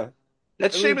 yeah.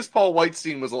 That Sheamus Paul White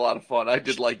scene was a lot of fun. I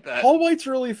did like that. Paul White's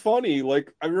really funny.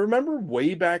 Like, I remember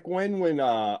way back when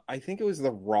I think it was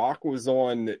The Rock was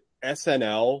on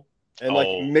SNL. and like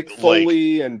Mick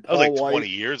Foley and Paul that was like White. 20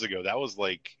 years ago. That was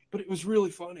like, but it was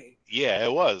really funny. Yeah,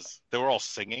 it was. They were all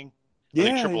singing. I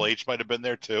think Triple H might have been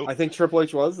there too. I think Triple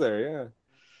H was there. Yeah.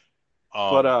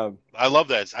 But I love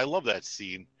that. I love that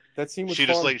scene. That scene was she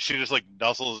fun. just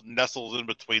nestles in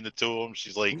between the two of them.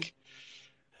 She's like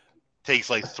takes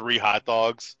like 3 hot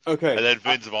dogs. Okay. And then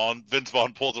Vince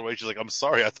Vaughn pulls away. She's like, "I'm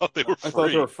sorry, I thought they were free. I thought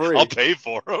they were free. I'll pay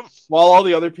for them." While all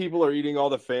the other people are eating all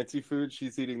the fancy food,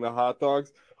 she's eating the hot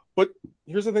dogs. But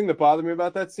here's the thing that bothered me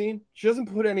about that scene: she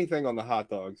doesn't put anything on the hot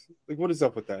dogs. Like, what is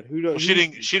up with that? She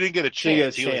didn't get a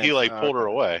chance. He like pulled her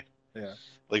away. Yeah.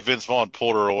 Like Vince Vaughn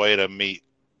pulled her away to meet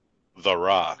The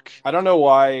Rock. I don't know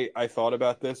why I thought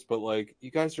about this, but like, you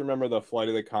guys remember the Flight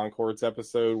of the Conchords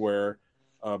episode where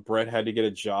Brett had to get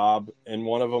a job, and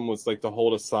one of them was like to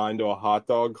hold a sign to a hot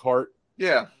dog cart.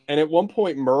 Yeah. And at one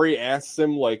point, Murray asks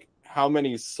him like how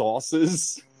many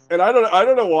sauces. And I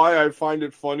don't know why I find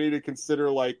it funny to consider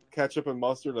like ketchup and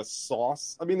mustard a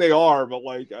sauce. I mean, they are, but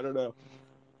like, I don't know.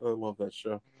 I love that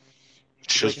show.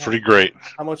 Show's pretty great.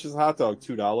 How much is a hot dog?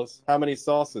 $2. How many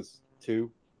sauces? 2.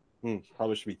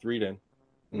 Probably should be 3 then.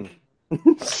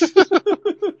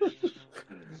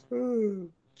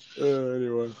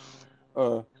 Anyway,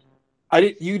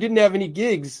 you didn't have any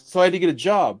gigs, so I had to get a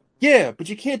job. Yeah, but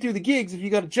you can't do the gigs if you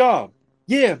got a job.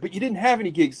 Yeah, but you didn't have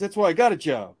any gigs, that's why I got a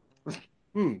job.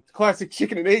 Classic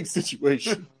chicken and egg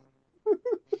situation.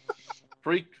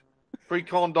 Free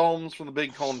condoms from the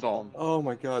big condom. Oh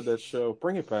my god, that show!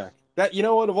 Bring it back. That, you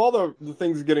know what? Of all the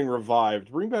things getting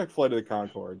revived, bring back Flight of the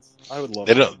Conchords. I would love.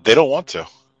 They don't want to.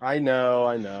 I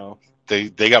know. They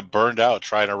got burned out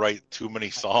trying to write too many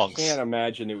songs. I can't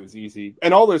imagine it was easy.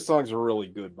 And all those songs are really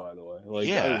good, by the way. Like,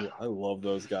 yeah, I love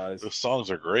those guys. Those songs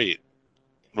are great.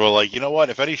 Well, like, you know what?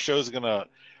 If any show's gonna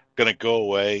go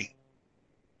away,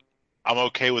 I'm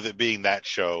okay with it being that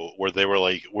show where they were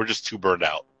like, we're just too burned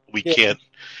out. We can't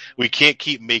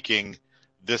keep making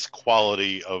this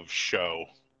quality of show.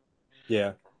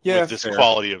 Yeah. With this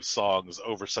quality of songs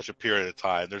over such a period of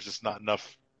time. There's just not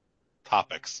enough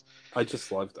topics. I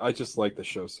just like the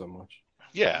show so much.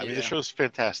 Yeah, I mean, the show's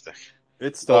fantastic.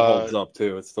 It still holds up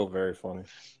too. It's still very funny.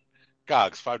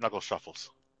 Gogs, 5 Knuckle Shuffles.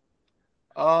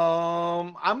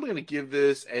 I'm gonna give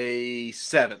this a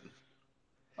 7.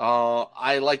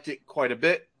 I liked it quite a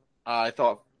bit. I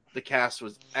thought the cast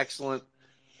was excellent.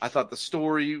 I thought the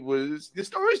story's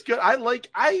good.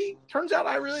 Turns out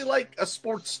I really like a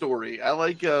sports story. I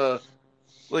like an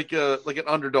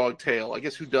underdog tale. I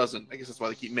guess who doesn't? I guess that's why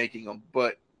they keep making them.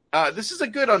 But this is a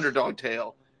good underdog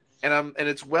tale, and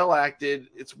it's well acted.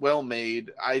 It's well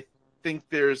made. I think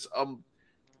there's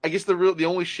I guess the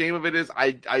only shame of it is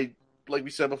I like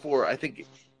we said before. I think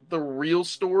the real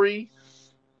story,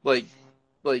 like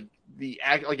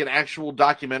an actual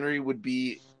documentary would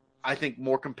be, I think,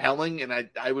 more compelling, and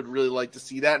I would really like to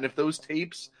see that. And if those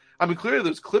tapes, I mean, clearly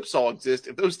those clips all exist.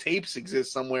 If those tapes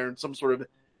exist somewhere in some sort of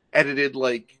edited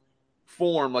like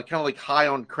form, like kind of like High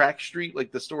on Crack Street,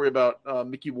 like the story about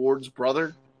Mickey Ward's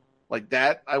brother, like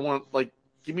that, I want, like,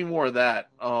 give me more of that.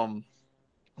 But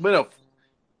no,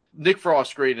 Nick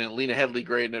Frost great in it, Lena Headey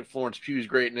great in it, Florence Pugh's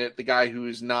great in it, the guy who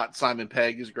is not Simon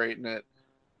Pegg is great in it.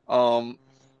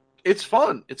 It's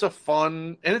fun. It's a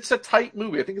fun, and it's a tight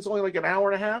movie. I think it's only like an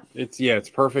hour and a half. It's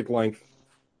perfect length.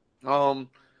 So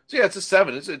yeah, it's a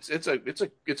 7.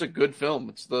 It's a good film.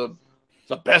 It's the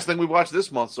best thing we've watched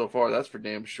this month so far. That's for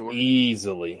damn sure.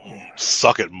 Easily.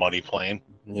 Suck it, Money Plane.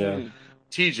 Yeah.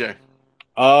 TJ.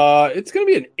 It's gonna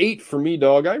be an 8 for me,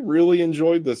 dog. I really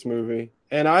enjoyed this movie,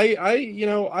 and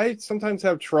I sometimes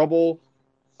have trouble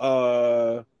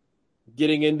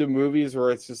getting into movies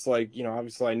where it's just like,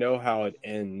 obviously I know how it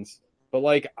ends, but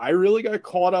like I really got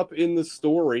caught up in the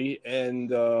story,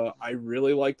 and I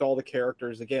really liked all the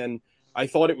characters. Again, I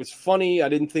thought it was funny. I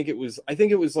think it was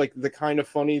like the kind of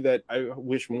funny that I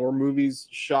wish more movies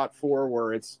shot for,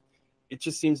 where it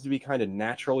just seems to be kind of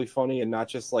naturally funny and not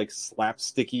just like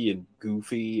slapsticky and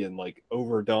goofy and like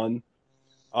overdone.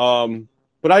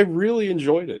 But I really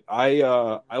enjoyed it.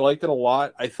 I liked it a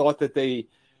lot. I thought that they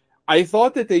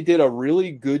did a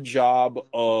really good job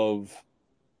of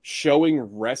showing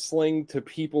wrestling to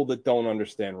people that don't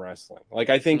understand wrestling. Like,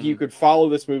 I think you could follow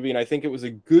this movie, and I think it was a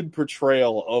good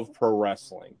portrayal of pro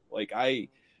wrestling.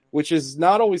 Which is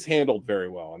not always handled very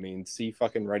well. I mean, see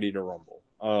fucking Ready to Rumble.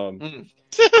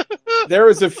 There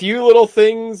was a few little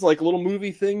things, like little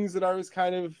movie things, that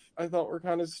I thought were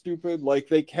kind of stupid.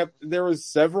 Like, there was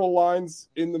several lines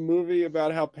in the movie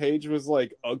about how Paige was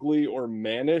like ugly or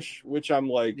mannish, which I'm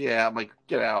like, yeah, I'm like,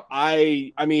 get out.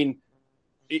 I mean,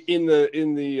 in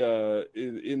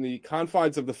the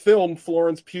confines of the film,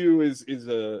 Florence Pugh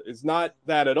is not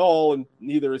that at all, and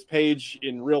neither is Paige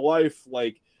in real life.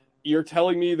 Like, you're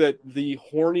telling me that the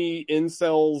horny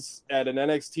incels at an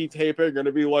NXT taping are going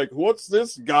to be like, "What's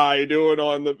this guy doing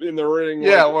in the ring?"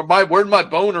 Yeah, like, where'd my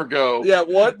boner go? Yeah,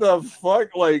 what the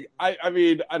fuck? Like, I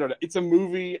mean, I don't know. It's a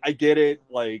movie. I get it.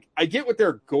 Like, I get what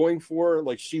they're going for.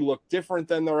 Like, she looked different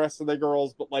than the rest of the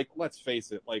girls, but like, let's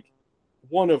face it. Like,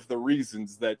 one of the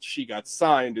reasons that she got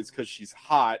signed is because she's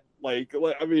hot. Like,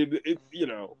 I mean,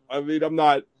 I mean, I'm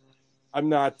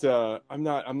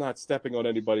not stepping on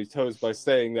anybody's toes by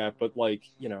saying that, but like,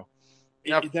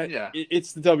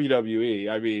 it's the WWE.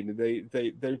 I mean,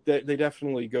 they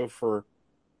definitely go for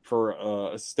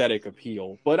aesthetic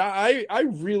appeal. But I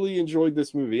really enjoyed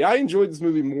this movie. I enjoyed this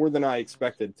movie more than I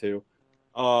expected to.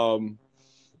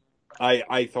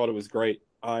 I thought it was great.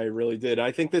 I really did.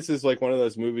 I think this is like one of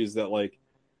those movies that, like,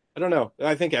 I don't know.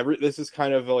 I think this is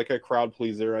kind of like a crowd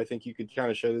pleaser. I think you could kind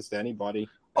of show this to anybody.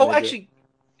 Oh, actually,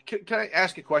 can I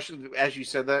ask a question as you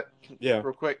said that? Yeah.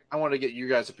 Real quick. I want to get your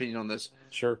guys' opinion on this.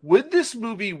 Sure. Would this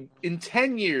movie, in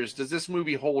 10 years, does this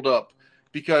movie hold up?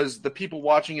 Because the people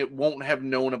watching it won't have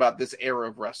known about this era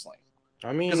of wrestling.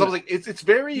 I mean, because I was like, it's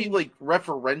very like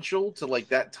referential to like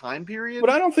that time period. But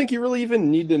I don't think you really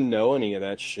even need to know any of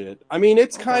that shit. I mean,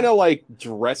 it's kind of like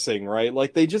dressing, right?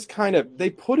 Like they just they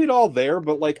put it all there,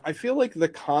 but like I feel like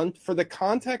for the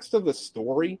context of the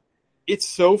story, it's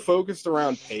so focused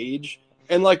around Paige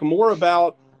and like more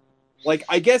about like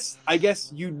I guess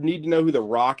you need to know who The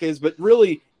Rock is, but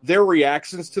really their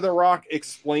reactions to The Rock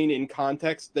explain in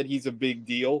context that he's a big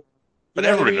deal. But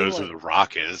everyone knows who The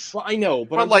Rock is. Well, I know,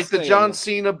 but like the John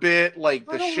Cena bit, like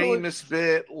the Sheamus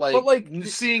bit, like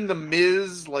seeing the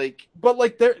Miz, like. But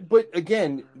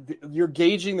again, you're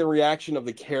gauging the reaction of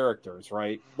the characters,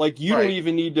 right? Like you don't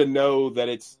even need to know that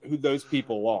it's who those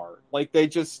people are. Like they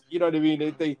just, you know what I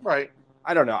mean? They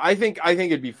I don't know. I think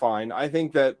it'd be fine. I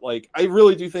think that I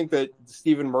really do think that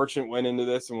Stephen Merchant went into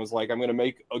this and was like, I'm going to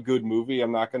make a good movie.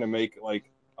 I'm not going to make like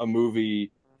a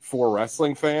movie for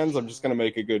wrestling fans. I'm just going to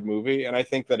make a good movie. And I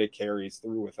think that it carries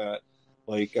through with that.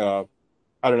 Like, I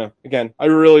don't know. Again, I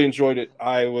really enjoyed it.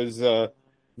 I was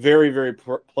very, very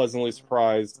pleasantly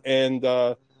surprised. And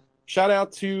shout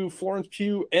out to Florence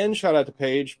Pugh and shout out to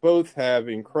Paige. Both have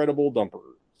incredible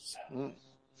dumpers.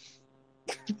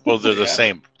 Well, they're the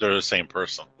same. They're the same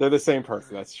person. They're the same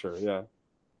person. That's true. Yeah.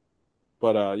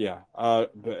 But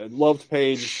loved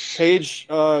Paige. Paige,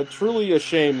 truly a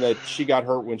shame that she got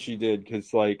hurt when she did, because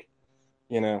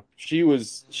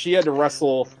she had to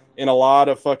wrestle in a lot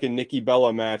of fucking Nikki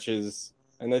Bella matches,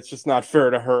 and that's just not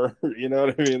fair to her. You know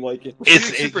what I mean? Like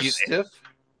it's super stiff.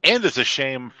 And it's a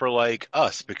shame for like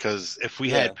us, because if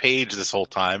we had Paige this whole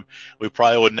time, we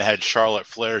probably wouldn't have had Charlotte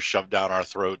Flair shoved down our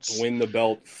throats. Win the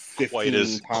belt 15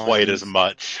 times. Quite as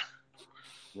much.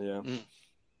 Yeah.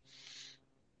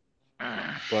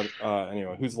 But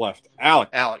anyway, who's left? Alec.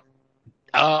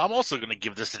 I'm also going to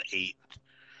give this an 8.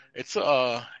 It's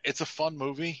a fun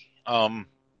movie. There's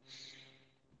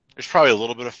probably a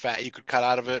little bit of fat you could cut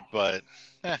out of it, but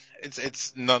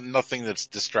it's nothing that's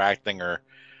distracting or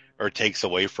takes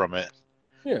away from it.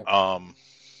 Yeah.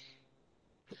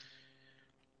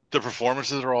 The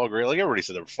performances are all great. Like everybody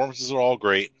said, the performances are all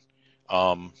great.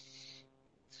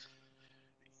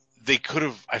 They could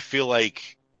have, I feel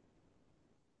like,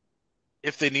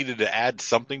 if they needed to add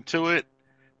something to it,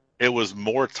 it was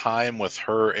more time with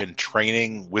her in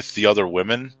training with the other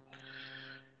women,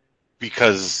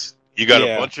 because you got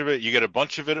a bunch of it. You get a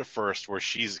bunch of it at first where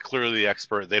she's clearly the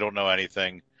expert. They don't know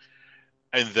anything.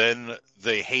 And then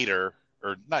they hate her,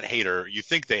 or not hate her. You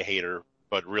think they hate her,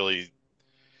 but really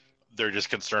they're just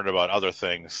concerned about other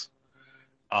things.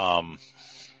 And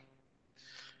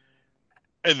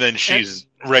then she's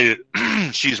ready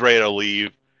to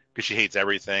leave because she hates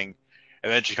everything.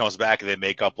 And then she comes back and they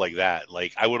make up like that.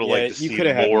 Like I would have liked to see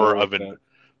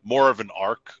more of an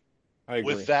arc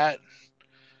with that.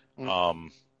 Because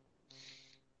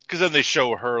then they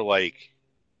show her like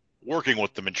working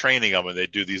with them and training them, and they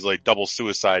do these like double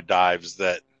suicide dives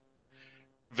that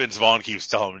Vince Vaughn keeps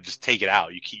telling them, just take it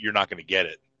out. You're not going to get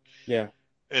it. Yeah.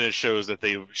 And it shows that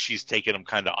she's taken them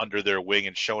kind of under their wing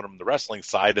and showing them the wrestling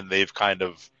side, and they've kind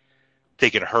of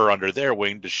taken her under their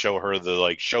wing to show her the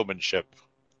like showmanship.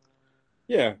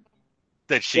 Yeah.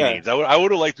 That she needs. I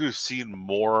would have liked to have seen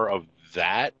more of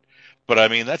that, but I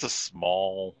mean that's a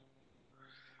small.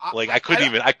 Like I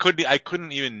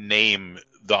couldn't even name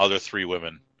the other 3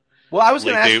 women. Well, I was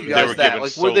going to ask you guys that.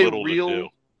 Like, were they real?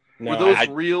 No, were those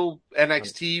real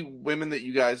NXT women that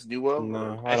you guys knew of?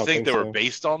 No, I think they were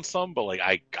based on some, but like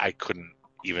I couldn't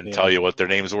even tell you what their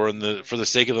names were for the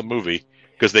sake of the movie.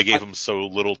 because they gave him so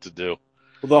little to do.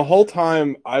 Well, the whole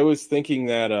time I was thinking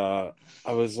that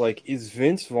I was like, is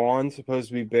Vince Vaughn supposed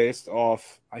to be based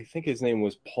off? I think his name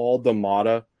was Paul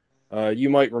D'Amata. You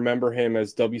might remember him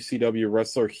as WCW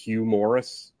wrestler Hugh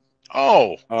Morris.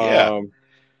 Oh, yeah.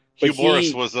 But Hugh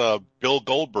Morris was Bill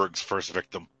Goldberg's first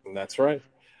victim. That's right.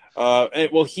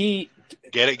 He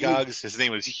get it, Gogs. His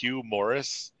name was Hugh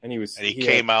Morris, and he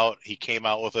came out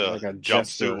with a jumpsuit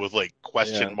jester. with like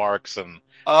question marks and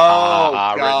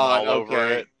God, written all over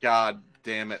it. God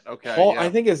damn it. Okay. Paul, I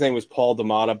think his name was Paul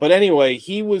D'Amata. But anyway,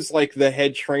 he was like the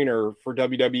head trainer for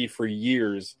WWE for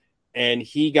years, and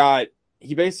he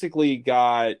basically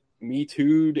got Me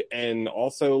Too'd, and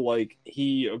also like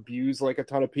he abused like a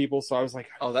ton of people. So I was like,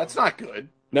 oh, that's not good.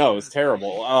 No, it's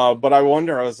terrible. But I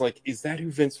was like, is that who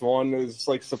Vince Vaughn is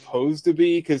like supposed to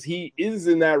be? Because he is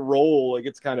in that role. Like,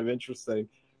 it's kind of interesting.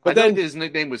 But then his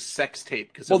nickname was Sex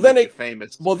Tape because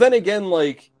famous. Well, then again,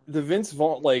 like the Vince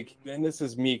Vaughn, like, and this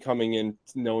is me coming in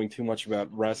knowing too much about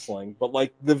wrestling, but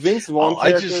like the Vince Vaughn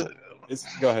character.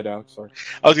 Go ahead, Alex. Sorry.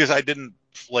 I didn't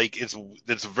like. It's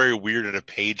very weird in a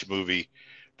Page movie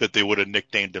that they would have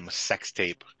nicknamed him Sex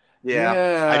Tape.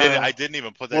 Yeah. I didn't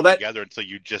even put that together until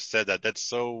you just said that. That's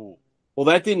so. Well,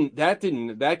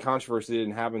 that controversy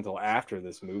didn't happen until after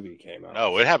this movie came out.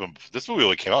 No, it happened. This movie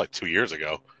only came out like 2 years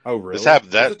ago. Oh, really? This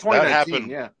happened. That happened.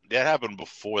 Yeah. That happened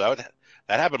before. That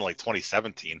happened in like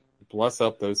 2017. Bless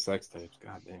up those sex tapes.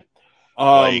 God damn.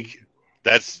 I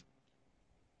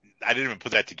didn't even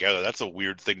put that together. That's a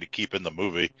weird thing to keep in the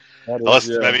movie.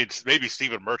 Maybe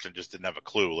Stephen Merchant just didn't have a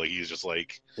clue. Like he's just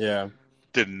like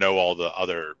didn't know all the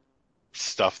other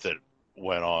stuff that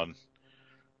went on.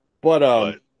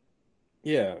 But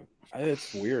yeah,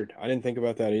 it's weird. I didn't think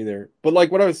about that either. But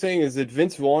like what I was saying is that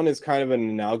Vince Vaughn is kind of an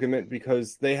amalgamate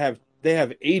because they have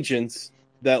agents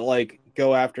that like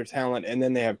go after talent, and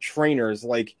then they have trainers.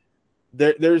 Like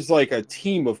there's like a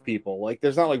team of people. Like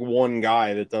there's not like one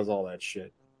guy that does all that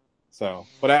shit. So,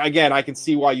 but again, I can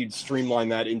see why you'd streamline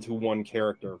that into one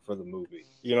character for the movie.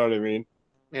 You know what I mean?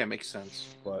 Yeah, it makes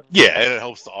sense. But yeah, and it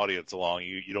helps the audience along.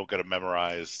 You don't got to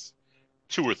memorize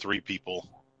 2 or 3 people.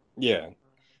 Yeah.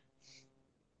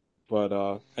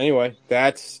 But anyway,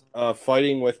 that's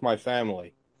Fighting with My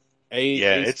Family.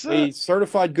 It's a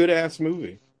certified good ass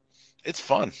movie. It's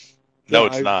fun. No,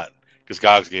 it's not, because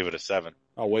Gogs gave it a 7.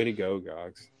 Oh, way to go,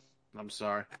 Gogs! I'm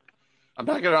sorry. I'm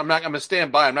gonna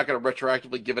stand by. I'm not gonna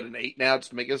retroactively give it an 8 now just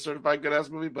to make it a certified good ass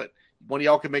movie. But one of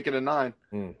y'all can make it a 9.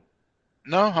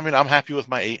 No, I mean I'm happy with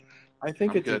my 8. I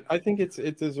think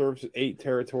it deserves 8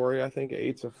 territory. I think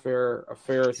 8's a fair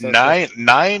assessment.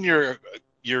 9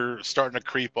 you're starting to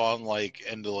creep on like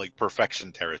into like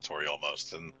perfection territory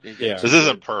almost, and this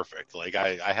isn't perfect. Like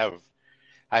I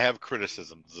have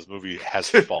criticisms. This movie has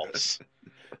faults.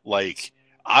 Like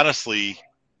honestly,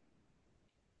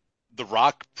 The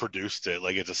Rock produced it.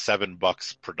 Like it's a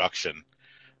 $7 production.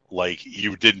 Like he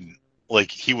wouldn't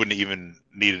even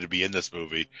needed to be in this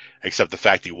movie, except the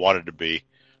fact he wanted to be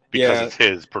because it's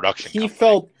his production. He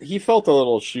felt a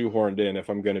little shoehorned in, if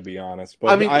I'm going to be honest.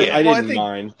 But I mean, I didn't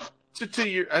mind.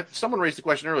 Someone raised the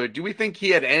question earlier. Do we think he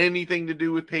had anything to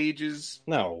do with Page's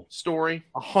story?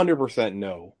 100%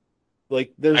 no.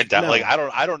 Like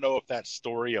I don't know if that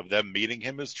story of them meeting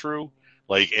him is true.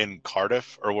 Like in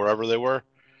Cardiff or wherever they were.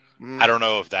 I don't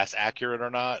know if that's accurate or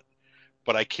not.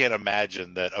 But I can't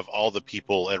imagine that of all the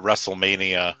people at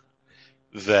WrestleMania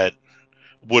that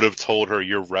would have told her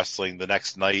you're wrestling the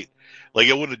next night, like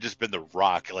it would have just been The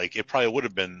Rock. Like it probably would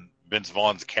have been Vince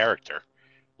Vaughn's character.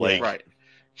 Like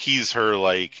he's her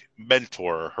like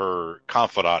mentor, her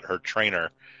confidant, her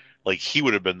trainer. Like he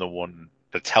would have been the one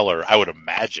to tell her, I would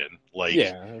imagine. Like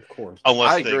of course.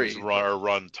 Unless things are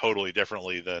run totally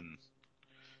differently than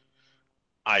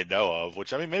I know of,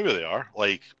 which I mean maybe they are.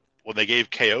 Like when they gave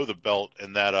KO the belt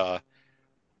in that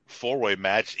 4-way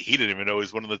match, he didn't even know he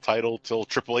was winning the title till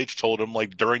Triple H told him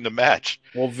like during the match.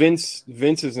 Well, Vince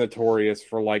is notorious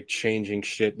for like changing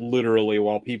shit literally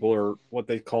while people are what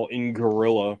they call in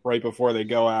gorilla right before they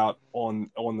go out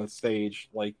on the stage.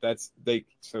 Like WWE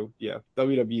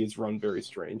is run very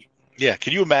strange. Yeah,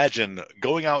 can you imagine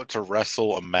going out to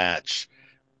wrestle a match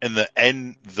and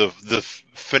the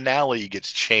finale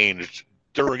gets changed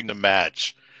during the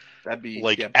match? That'd be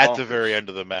like at the very end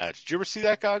of the match. Did you ever see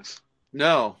that, Gogs?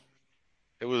 No.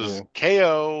 It was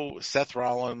KO, Seth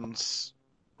Rollins,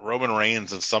 Roman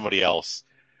Reigns, and somebody else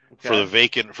for the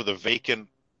vacant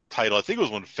title. I think it was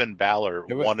when Finn Balor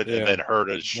won it and then hurt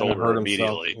his shoulder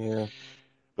immediately. Yeah. It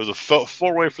was a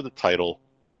 4-way for the title.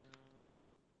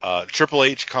 Triple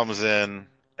H comes in,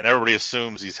 and everybody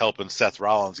assumes he's helping Seth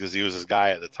Rollins because he was his guy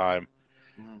at the time.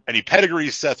 And he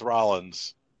pedigrees Seth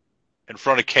Rollins in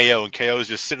front of KO, and KO is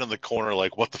just sitting in the corner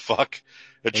like, what the fuck?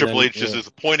 And Triple H just is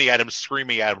pointing at him,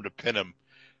 screaming at him to pin him.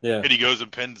 Yeah. And he goes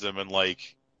and pins him, and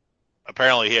like,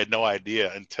 apparently he had no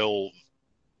idea until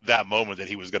that moment that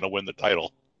he was going to win the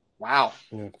title. Wow.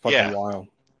 Yeah, fucking wild.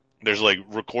 There's like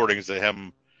recordings of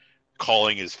him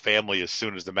calling his family as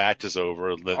soon as the match is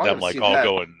over, and them like all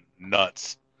going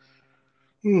nuts.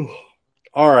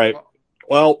 All right.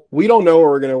 Well, we don't know what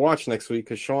we're going to watch next week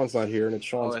because Sean's not here, and it's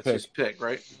Sean's pick. His pick,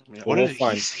 right? Yeah. What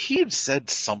he had said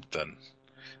something.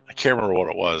 I can't remember what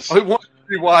it was. I want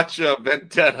to watch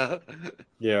Vendetta.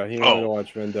 Yeah, he wanted to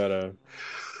watch Vendetta,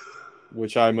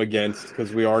 which I'm against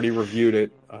because we already reviewed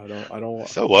it. I don't.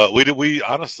 So what? We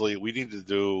honestly need to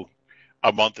do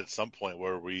a month at some point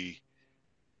where we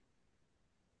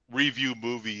redo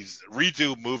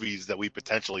movies that we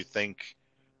potentially think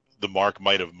the mark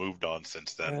might have moved on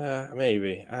since then.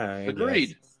 Maybe.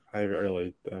 Agreed. I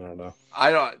don't know.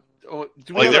 I don't.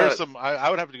 There's some. I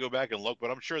would have to go back and look, but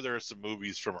I'm sure there are some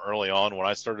movies from early on when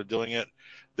I started doing it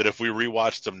that if we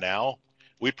rewatched them now,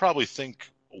 we'd probably think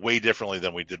way differently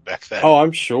than we did back then. Oh,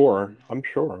 I'm sure. I'm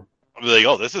like,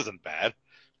 oh, this isn't bad.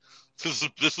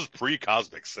 This is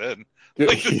pre-Cosmic Sin.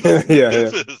 Like,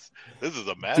 this is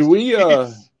a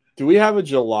masterpiece. Do we have a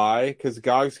July? Because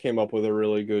Gogs came up with a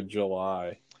really good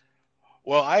July.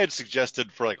 Well, I had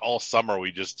suggested for like all summer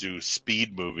we just do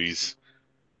speed movies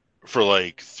for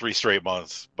like 3 straight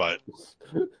months, but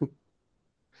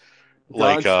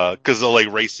like because they're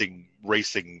like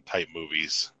racing type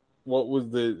movies. What was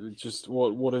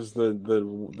what is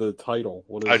the title?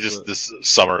 What is this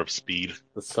Summer of Speed.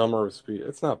 The Summer of Speed.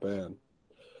 It's not bad.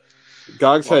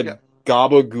 Gogs had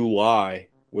Gaba Gulai,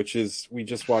 which is we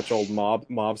just watch old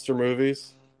mobster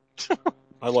movies.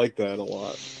 I like that a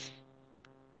lot.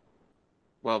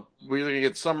 Well, we're either gonna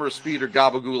get Summer of Speed or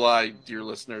Gaba Gulai, dear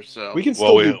listeners. So we can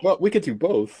still we could do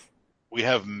both. We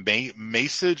have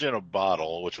Masage in a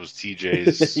Bottle, which was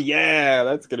TJ's. Yeah,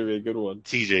 that's going to be a good one.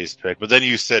 TJ's pick. But then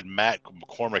you said Matt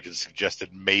McCormick had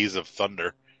suggested Maze of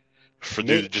Thunder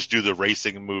just do the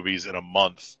racing movies in a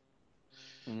month.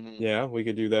 Yeah, we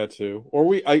could do that too. Or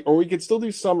we could still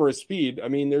do Summer of Speed. I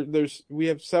mean, we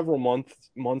have several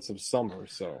months of summer,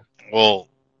 so. Well,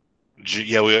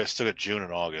 yeah, we still got June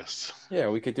and August. Yeah,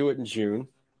 we could do it in June.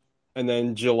 And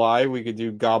then July, we could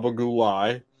do Gaba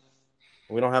Gulai.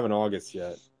 We don't have an August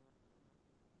yet.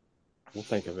 We'll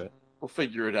think of it. We'll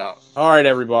figure it out. All right,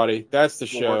 everybody. That's the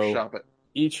show. Workshop it.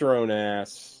 Eat your own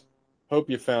ass. Hope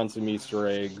you found some Easter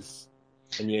eggs.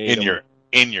 And you ate in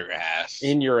your ass.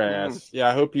 In your ass. Yeah,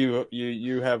 I hope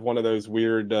you have one of those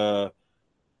weird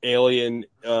alien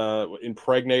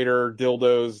impregnator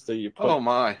dildos that you put. Oh,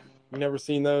 my. You never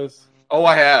seen those? Oh,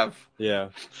 I have. Yeah.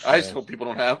 I just hope people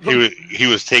don't have them. He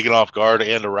was taken off guard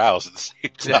and aroused at the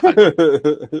same time.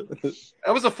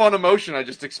 That was a fun emotion I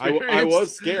just experienced. I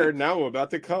was scared. Now I'm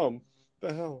about to come. What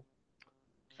the hell?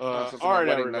 All right,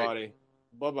 everybody.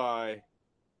 Bye-bye.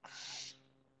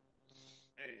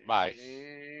 Bye.